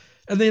Cloud,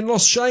 and then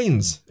Los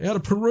Shanes out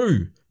of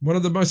Peru, one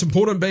of the most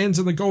important bands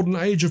in the golden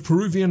age of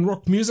Peruvian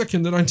rock music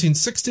in the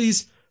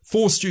 1960s,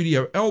 4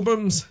 studio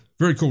albums.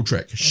 Very cool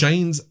track,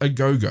 Shane's A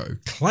Go-Go,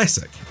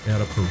 classic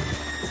out of Peru.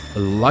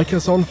 Like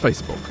us on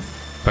Facebook,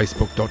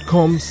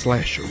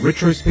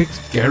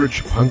 facebook.com/Retrospect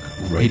Garage Punk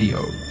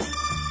Radio.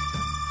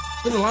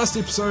 In the last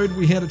episode,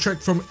 we had a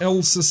track from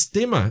El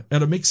Sistema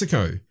out of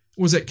Mexico. It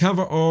was that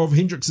cover of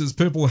Hendrix's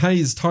Purple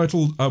Haze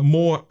titled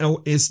More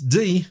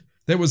LSD.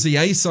 That was the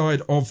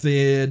A-side of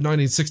their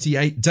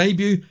 1968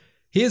 debut.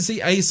 Here's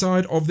the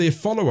A-side of their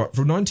follow-up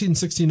from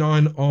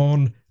 1969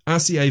 on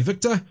RCA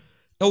Victor,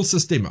 El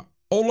Sistema.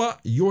 Hola,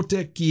 yo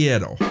te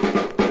quiero.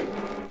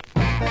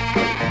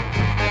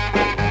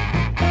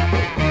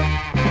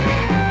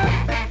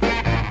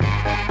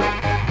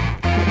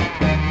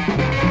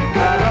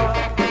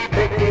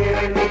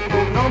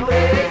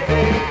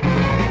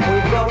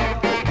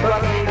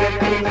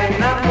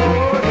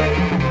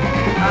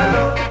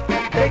 Aló,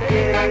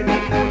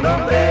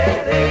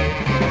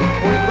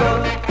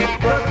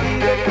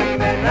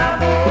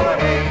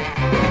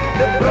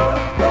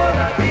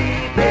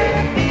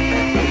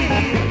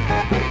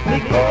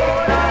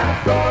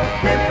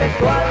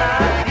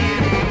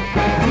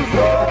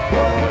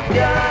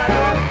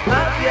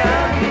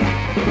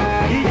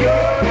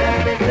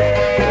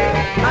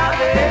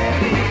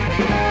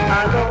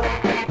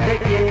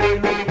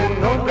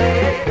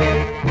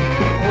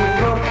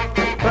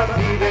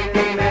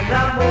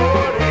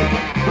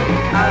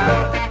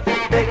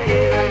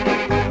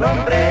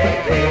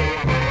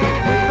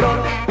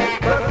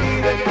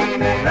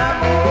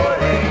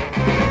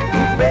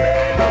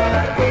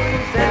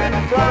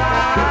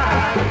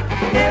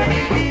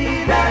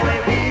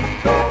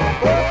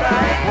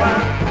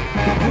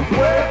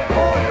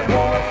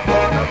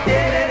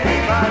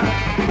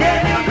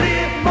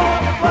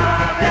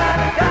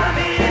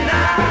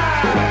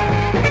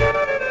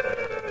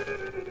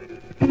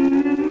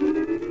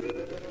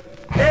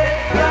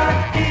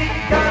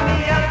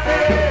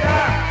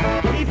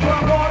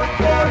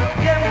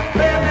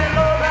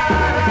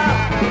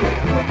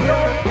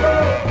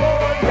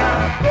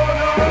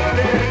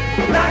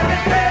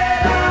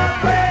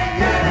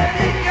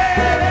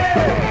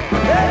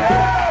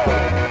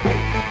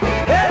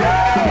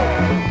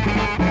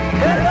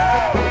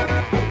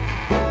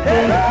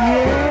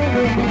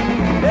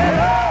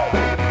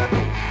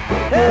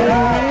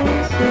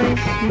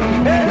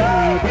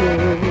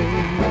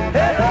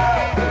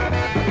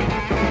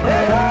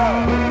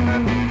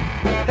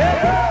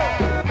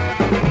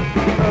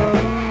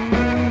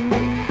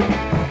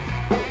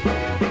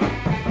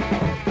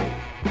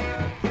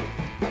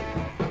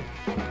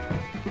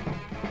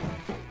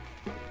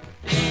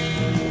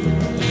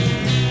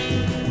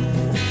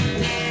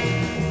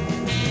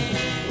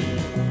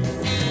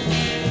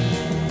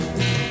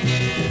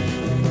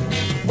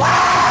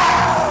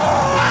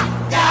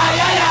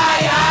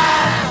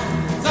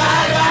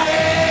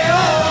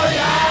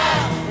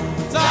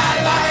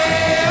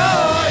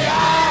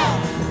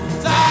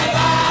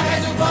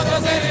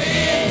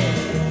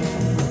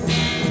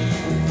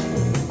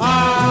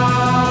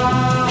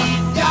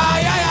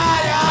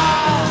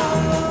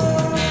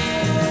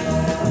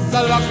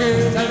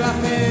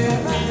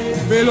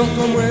 veloz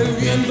como el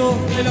viento,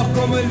 veloz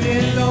como el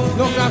viento,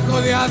 los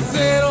cascos de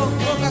acero,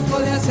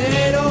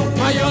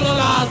 Mayolo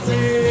la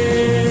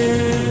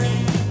hace.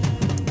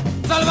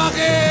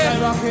 Salvaje,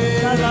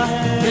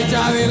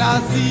 hecha de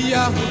la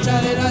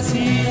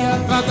silla,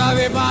 trata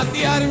de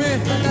patearme,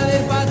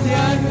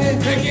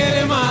 me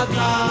quiere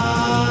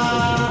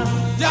matar.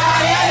 Ya,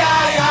 ya, ya,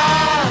 ya,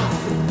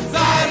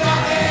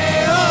 salvaje,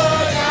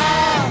 oiga,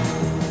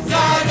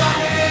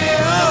 salvaje,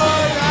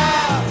 oiga,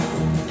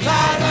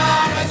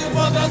 salvaje, su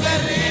potro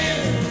serrín.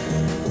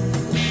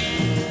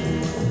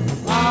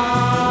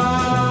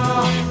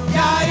 Ah,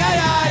 ya, ya,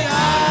 ya, ya.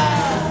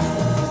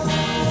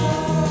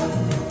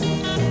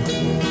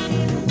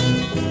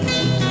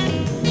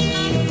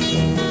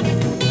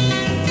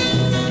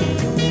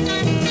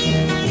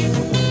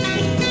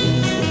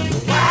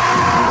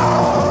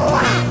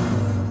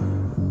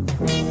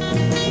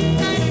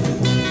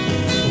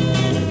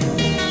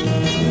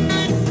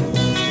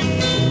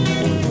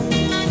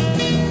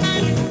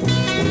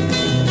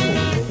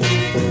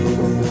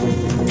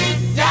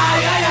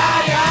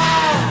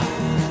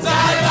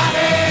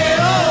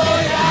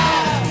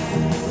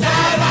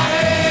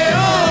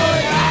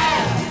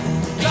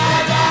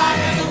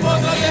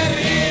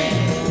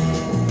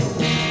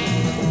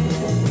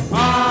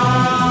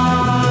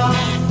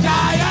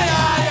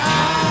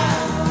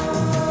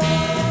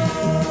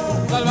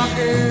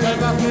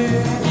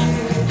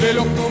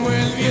 Veloz como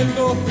el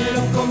viento,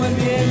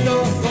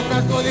 los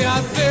cascos de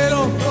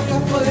acero,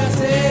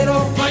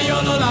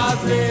 Mayolo la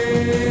hace.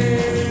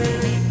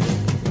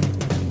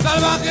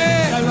 Salvaje,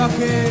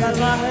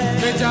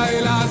 hecha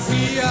de la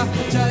silla,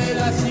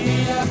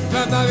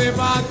 trata de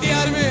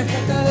patearme,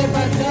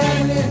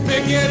 me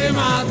quiere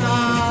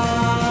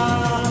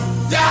matar.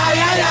 Ya,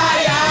 ya, ya,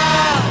 ya,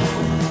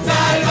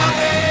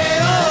 salvaje,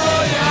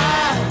 oh ya,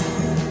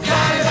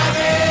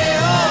 salvaje,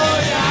 oh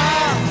ya,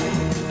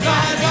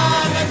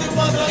 salvaje tu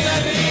potro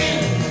serrín.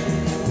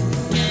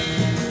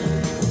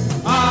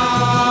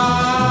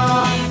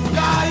 Ah,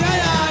 ya, ya,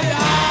 ya,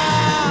 ya.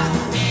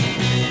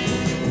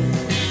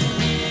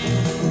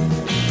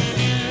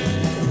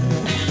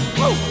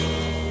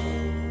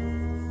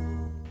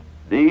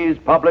 These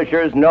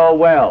publishers know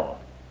well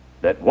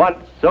that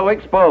once so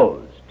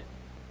exposed,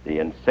 the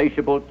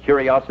insatiable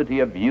curiosity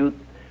of youth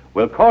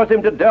will cause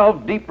him to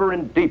delve deeper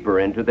and deeper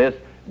into this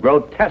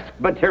grotesque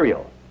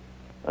material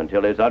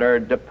until his utter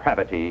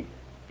depravity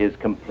is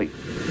complete.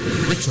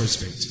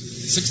 Retrospect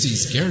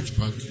 60s garage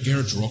punk,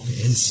 garage rock,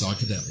 and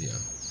psychedelia.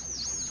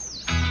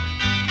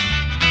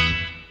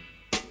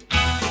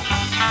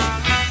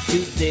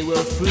 Today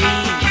we're free,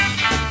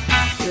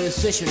 the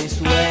session is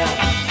well.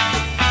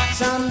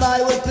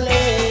 Somebody will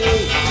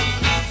play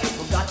a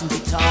forgotten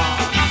guitar.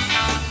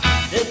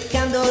 The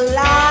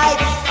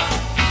candlelight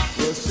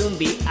will soon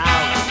be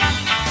out,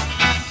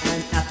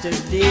 and after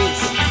this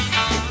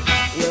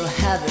we'll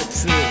have a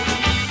trip.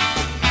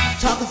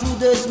 Talking through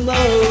the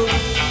smoke,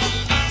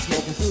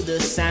 smoking through the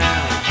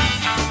sound.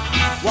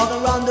 Walk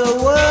around the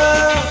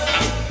world,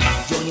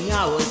 joining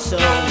our soul.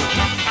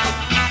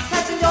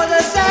 Let's enjoy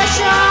the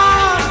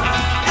session.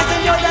 Let's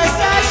enjoy the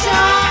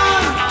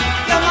session.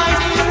 You're my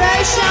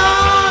inspiration.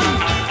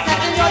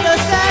 Let's enjoy the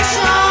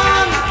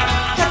session.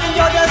 Let's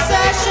enjoy the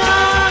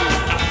session.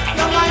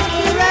 You're my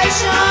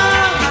inspiration.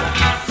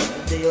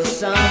 Saturday or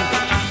Sunday,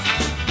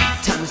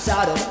 time is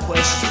out of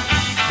question.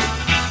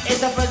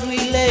 It's our first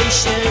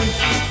relation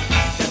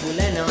that will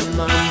end on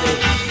Monday.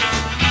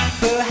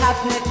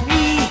 Perhaps next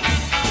week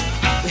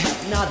we have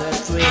another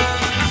trip.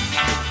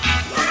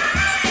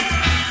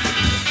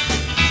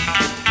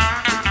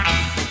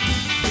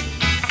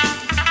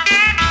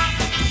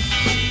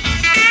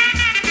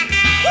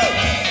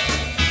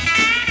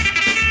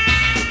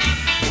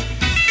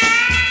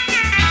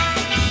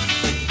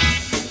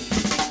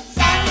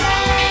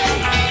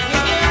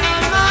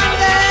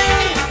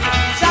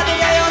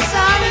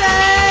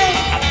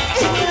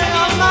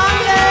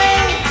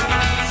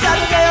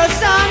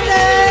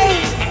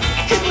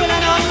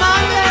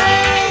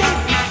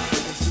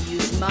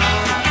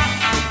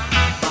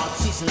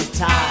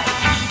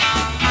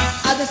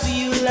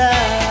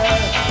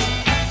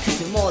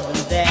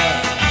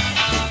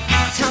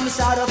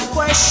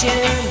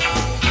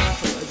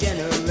 For a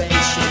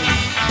generation.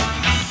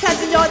 Let's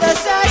enjoy the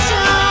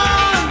session.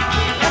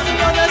 Let's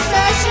enjoy the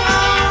session.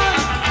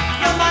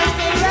 You're my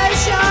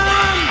inspiration.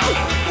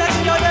 Let's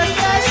enjoy the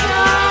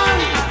session.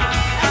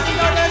 Let's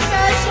enjoy the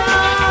session.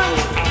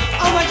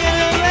 Oh, my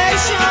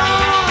generation.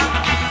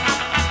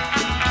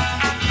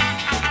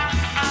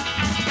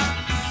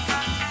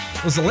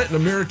 It was a Latin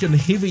American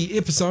heavy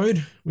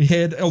episode. We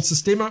had El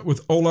Sistema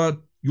with Hola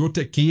Yo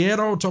Te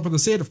Quiero, top of the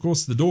set. Of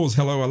course, The Doors'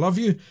 Hello, I Love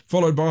You,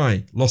 followed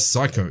by Los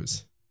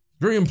Psychos.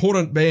 Very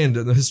important band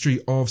in the history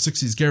of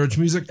 60s garage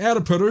music. Out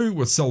of Peru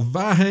with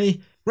Salvaje,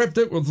 wrapped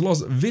it with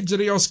Los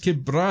Vidrios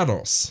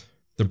Quebrados,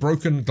 The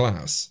Broken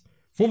Glass.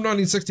 Formed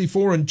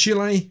 1964 in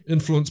Chile,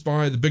 influenced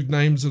by the big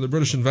names of the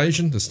British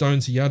invasion, the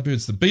Stones, the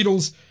Yardbirds, the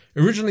Beatles,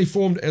 originally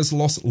formed as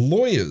Los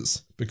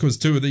Lawyers because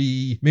two of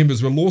the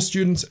members were law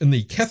students in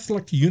the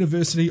Catholic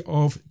University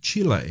of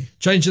Chile.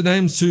 Changed their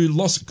names to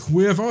Los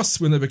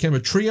Cuervos when they became a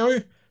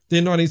trio.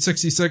 Then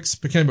 1966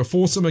 became a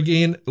foursome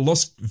again,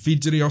 Los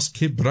Vidrios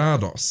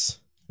Quebrados.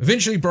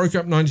 Eventually broke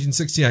up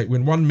 1968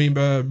 when one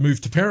member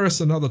moved to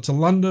Paris, another to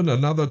London,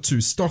 another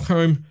to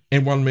Stockholm,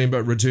 and one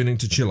member returning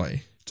to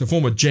Chile to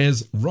form a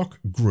jazz rock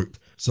group.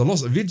 So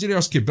Los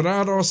Vidrios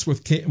Quebrados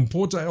with Que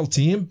Importa El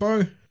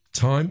Tiempo.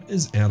 Time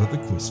is out of the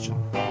question.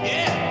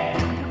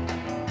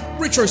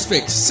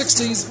 Retrospect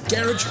 60s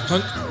Garage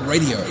Punk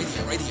Radio.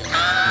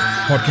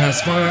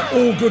 Podcast via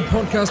all good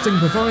podcasting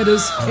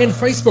providers and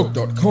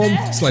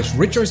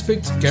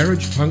facebook.com/Retrospect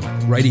Garage Punk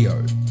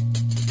Radio.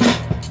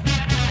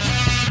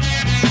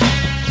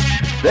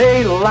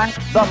 They lack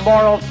the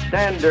moral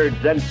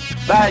standards and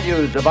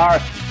values of our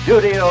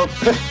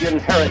Judeo-Christian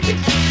heritage.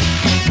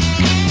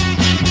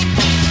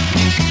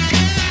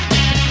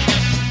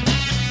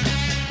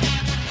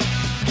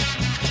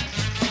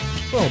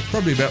 Well,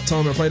 probably about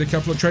time I played a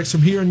couple of tracks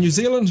from here in New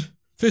Zealand.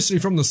 Firstly,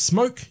 from The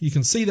Smoke. You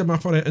can see them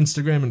up on our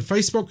Instagram and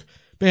Facebook.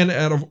 Band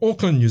out of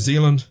Auckland, New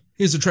Zealand.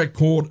 Here's a track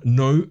called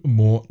No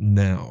More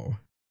Now.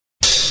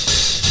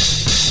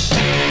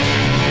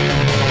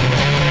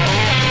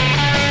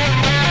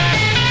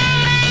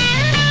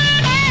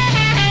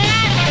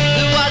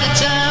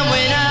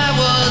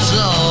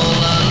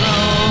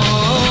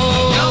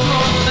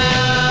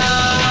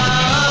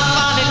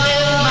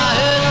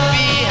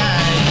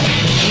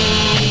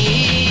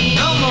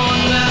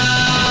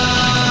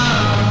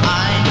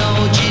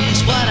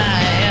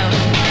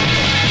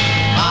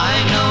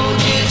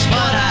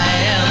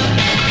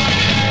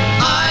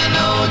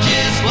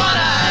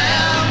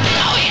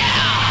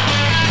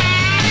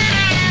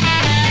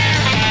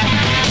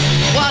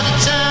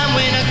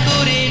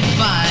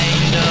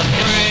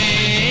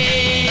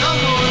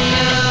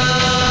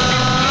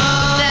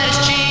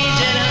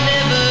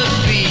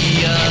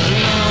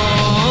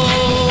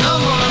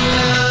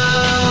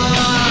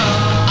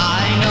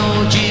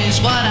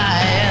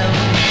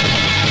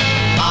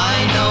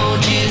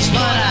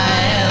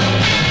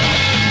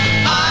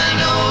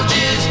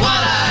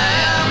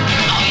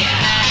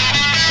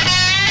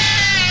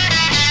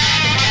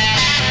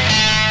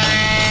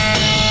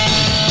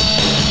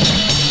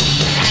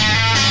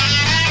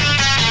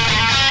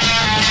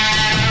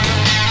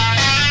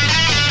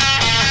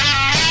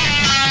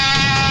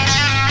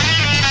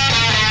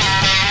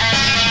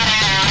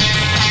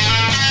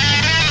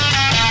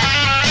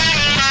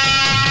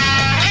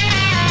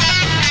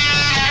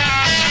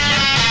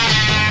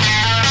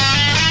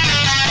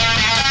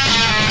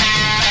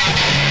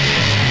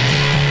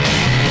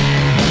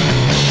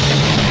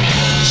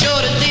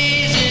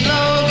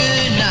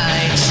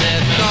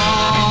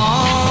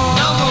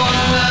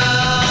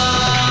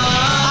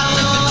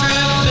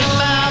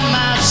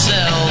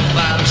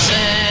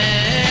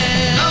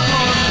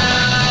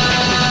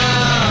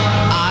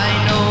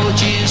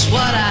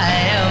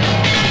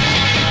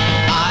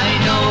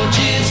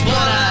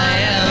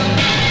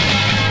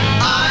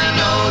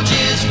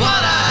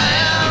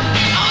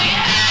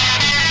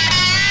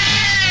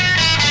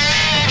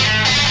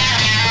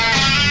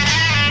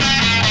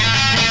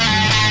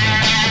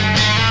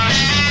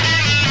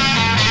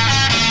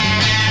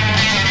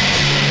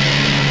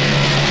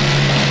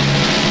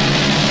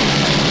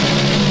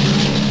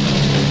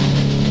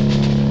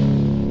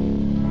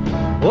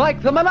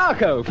 Like the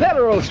Monaco,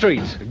 Federal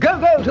Street.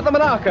 Go to the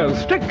Monaco,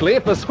 strictly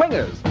for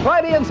swingers.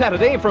 Friday and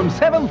Saturday from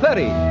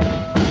 7:30.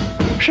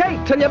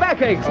 Shake till your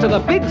back aches to the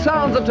big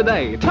sounds of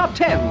today. Top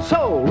 10,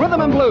 soul, rhythm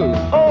and blues.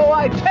 Oh,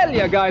 I tell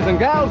you, guys and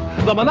gals,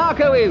 the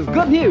Monaco is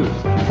good news.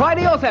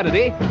 Friday or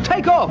Saturday,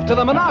 take off to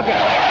the Monaco.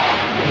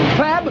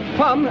 Fab,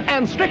 fun,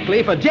 and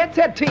strictly for Jet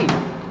Set team.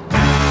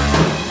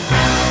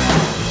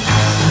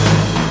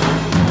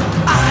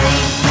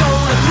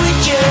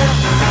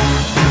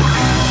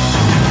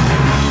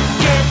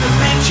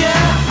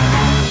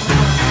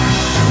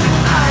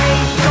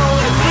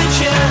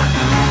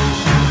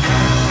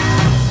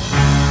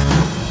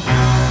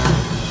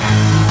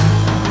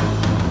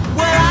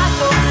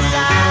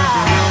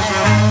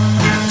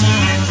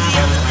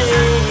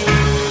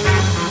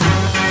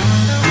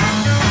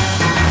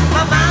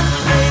 My mind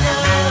was made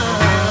up,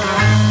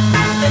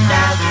 and I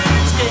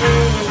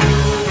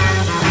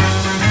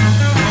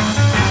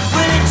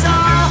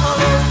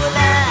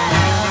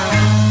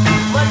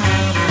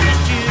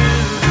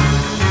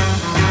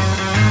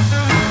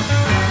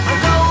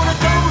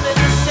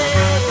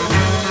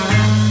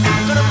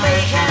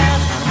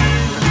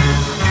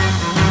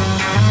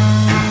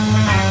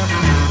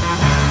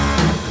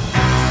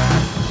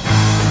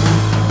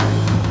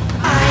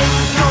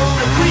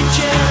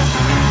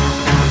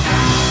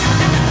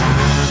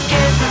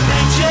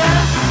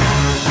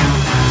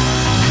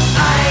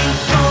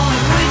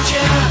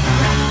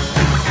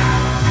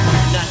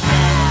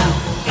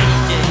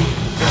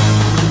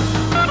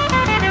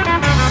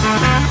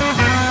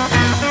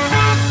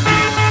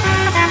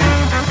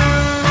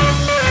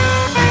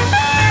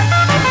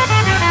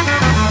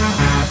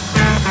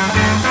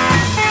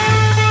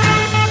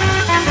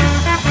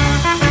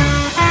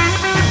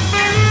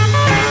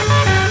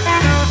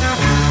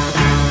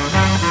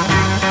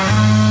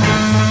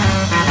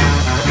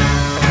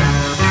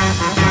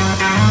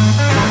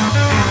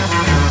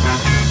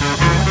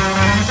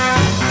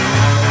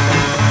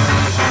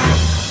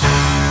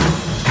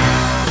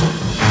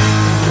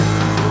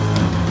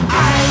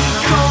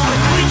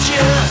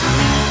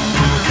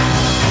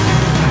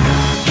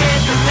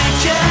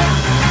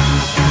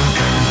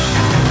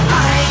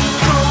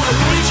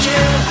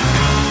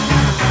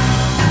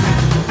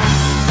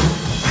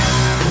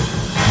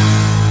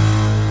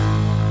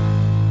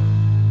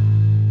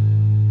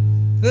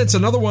that's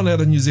another one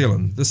out of New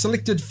Zealand. The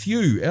Selected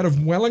Few out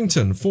of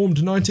Wellington, formed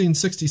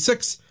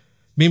 1966.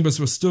 Members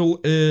were still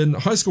in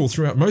high school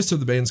throughout most of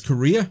the band's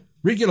career.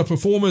 Regular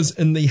performers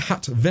in the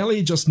Hutt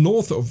Valley, just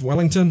north of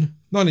Wellington.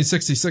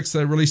 1966,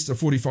 they released a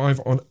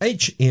 45 on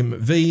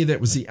HMV. That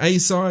was the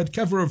A-side,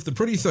 cover of The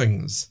Pretty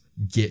Things.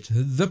 Get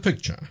the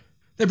picture.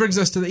 That brings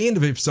us to the end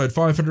of episode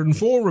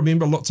 504.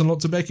 Remember, lots and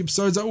lots of back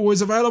episodes are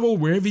always available.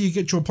 Wherever you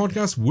get your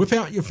podcast, whip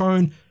out your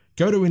phone,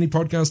 go to any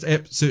podcast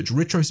app, search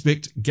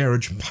Retrospect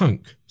Garage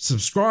Punk.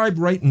 Subscribe,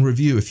 rate and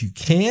review if you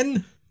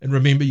can. And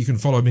remember, you can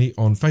follow me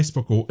on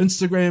Facebook or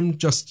Instagram.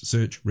 Just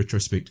search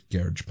Retrospect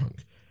Garage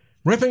Punk.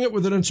 Wrapping it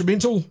with an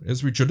instrumental,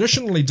 as we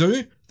traditionally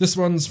do. This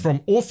one's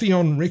from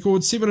Orpheon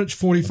Records, 7-inch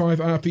 45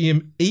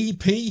 RPM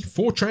EP,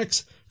 4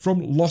 tracks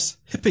from Los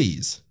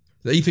Hippies.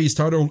 The EP is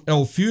titled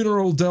El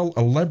Funeral del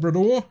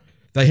Labrador.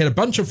 They had a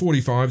bunch of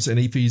 45s and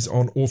EPs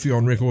on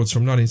Orpheon Records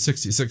from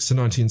 1966 to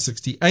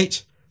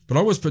 1968, but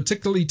I was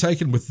particularly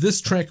taken with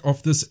this track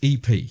off this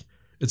EP.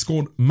 It's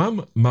called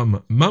Mum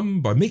Mum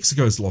Mum by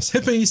Mexico's Los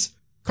Hippies.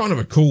 Kind of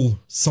a cool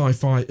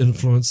sci-fi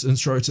influence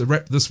intro to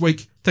wrap this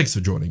week. Thanks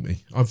for joining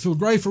me. I'm Phil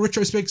Gray for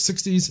Retrospect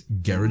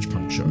 60s Garage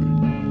Punk Show.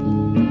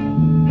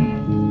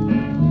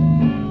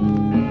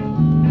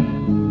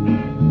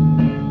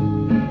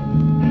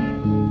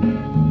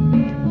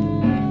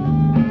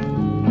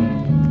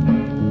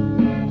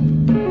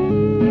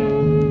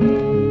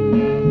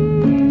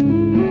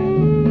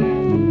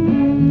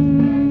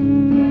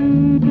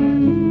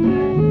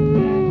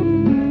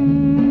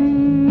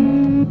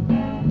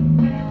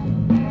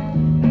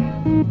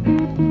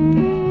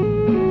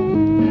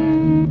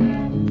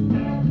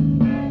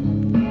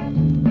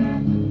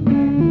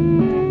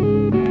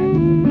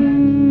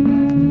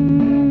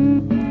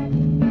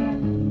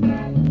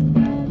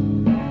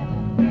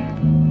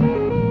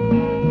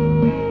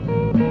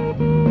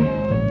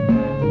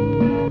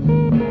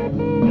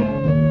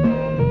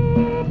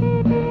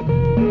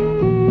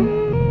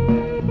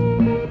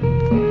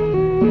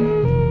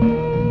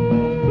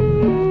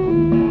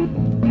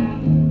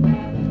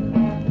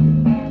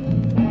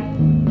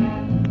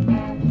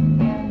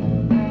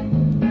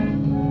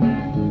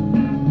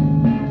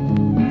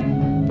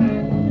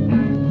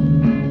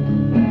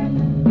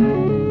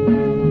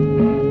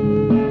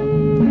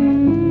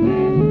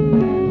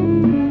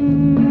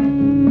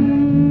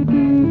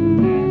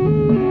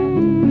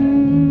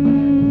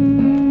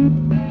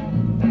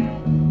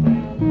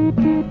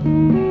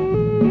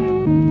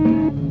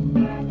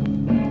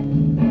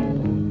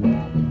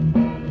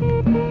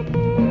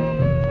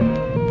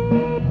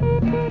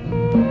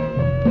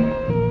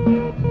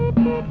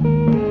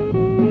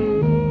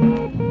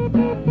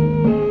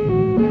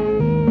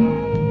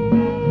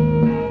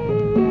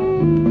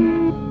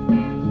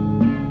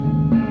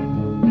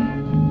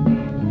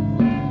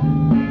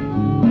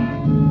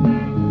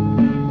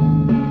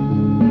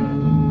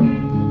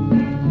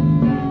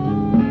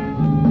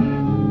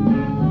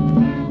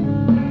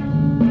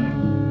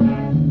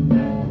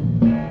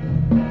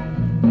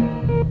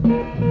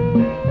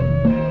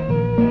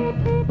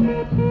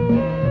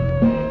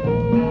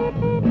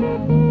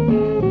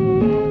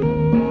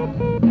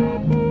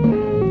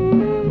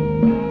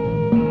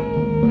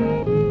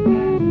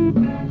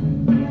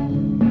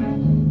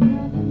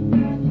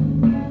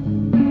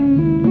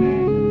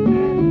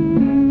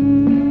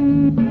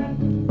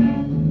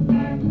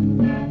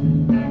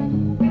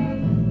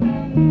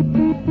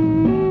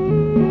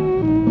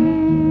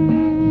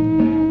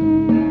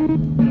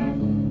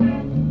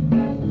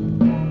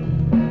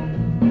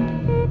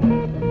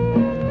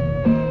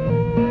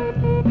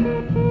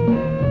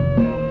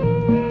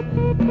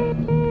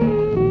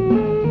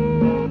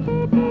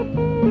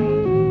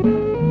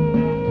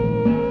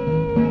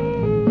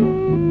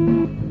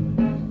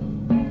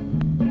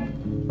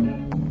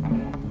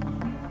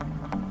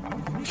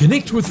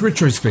 Connect with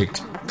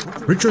Retrospect.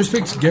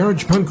 Retrospect's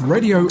Garage Punk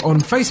Radio on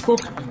Facebook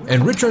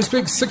and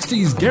Retrospect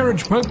 60s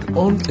Garage Punk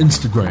on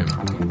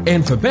Instagram.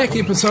 And for back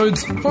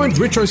episodes, find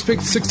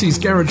Retrospect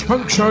 60s Garage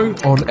Punk Show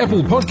on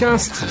Apple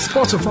Podcasts,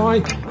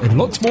 Spotify, and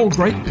lots more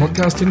great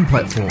podcasting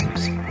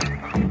platforms.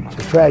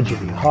 It's a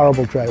tragedy, a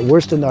horrible tragedy,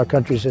 worst in our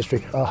country's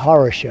history, a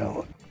horror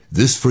show.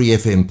 This Free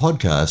FM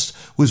podcast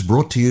was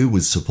brought to you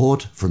with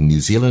support from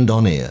New Zealand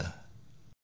On Air.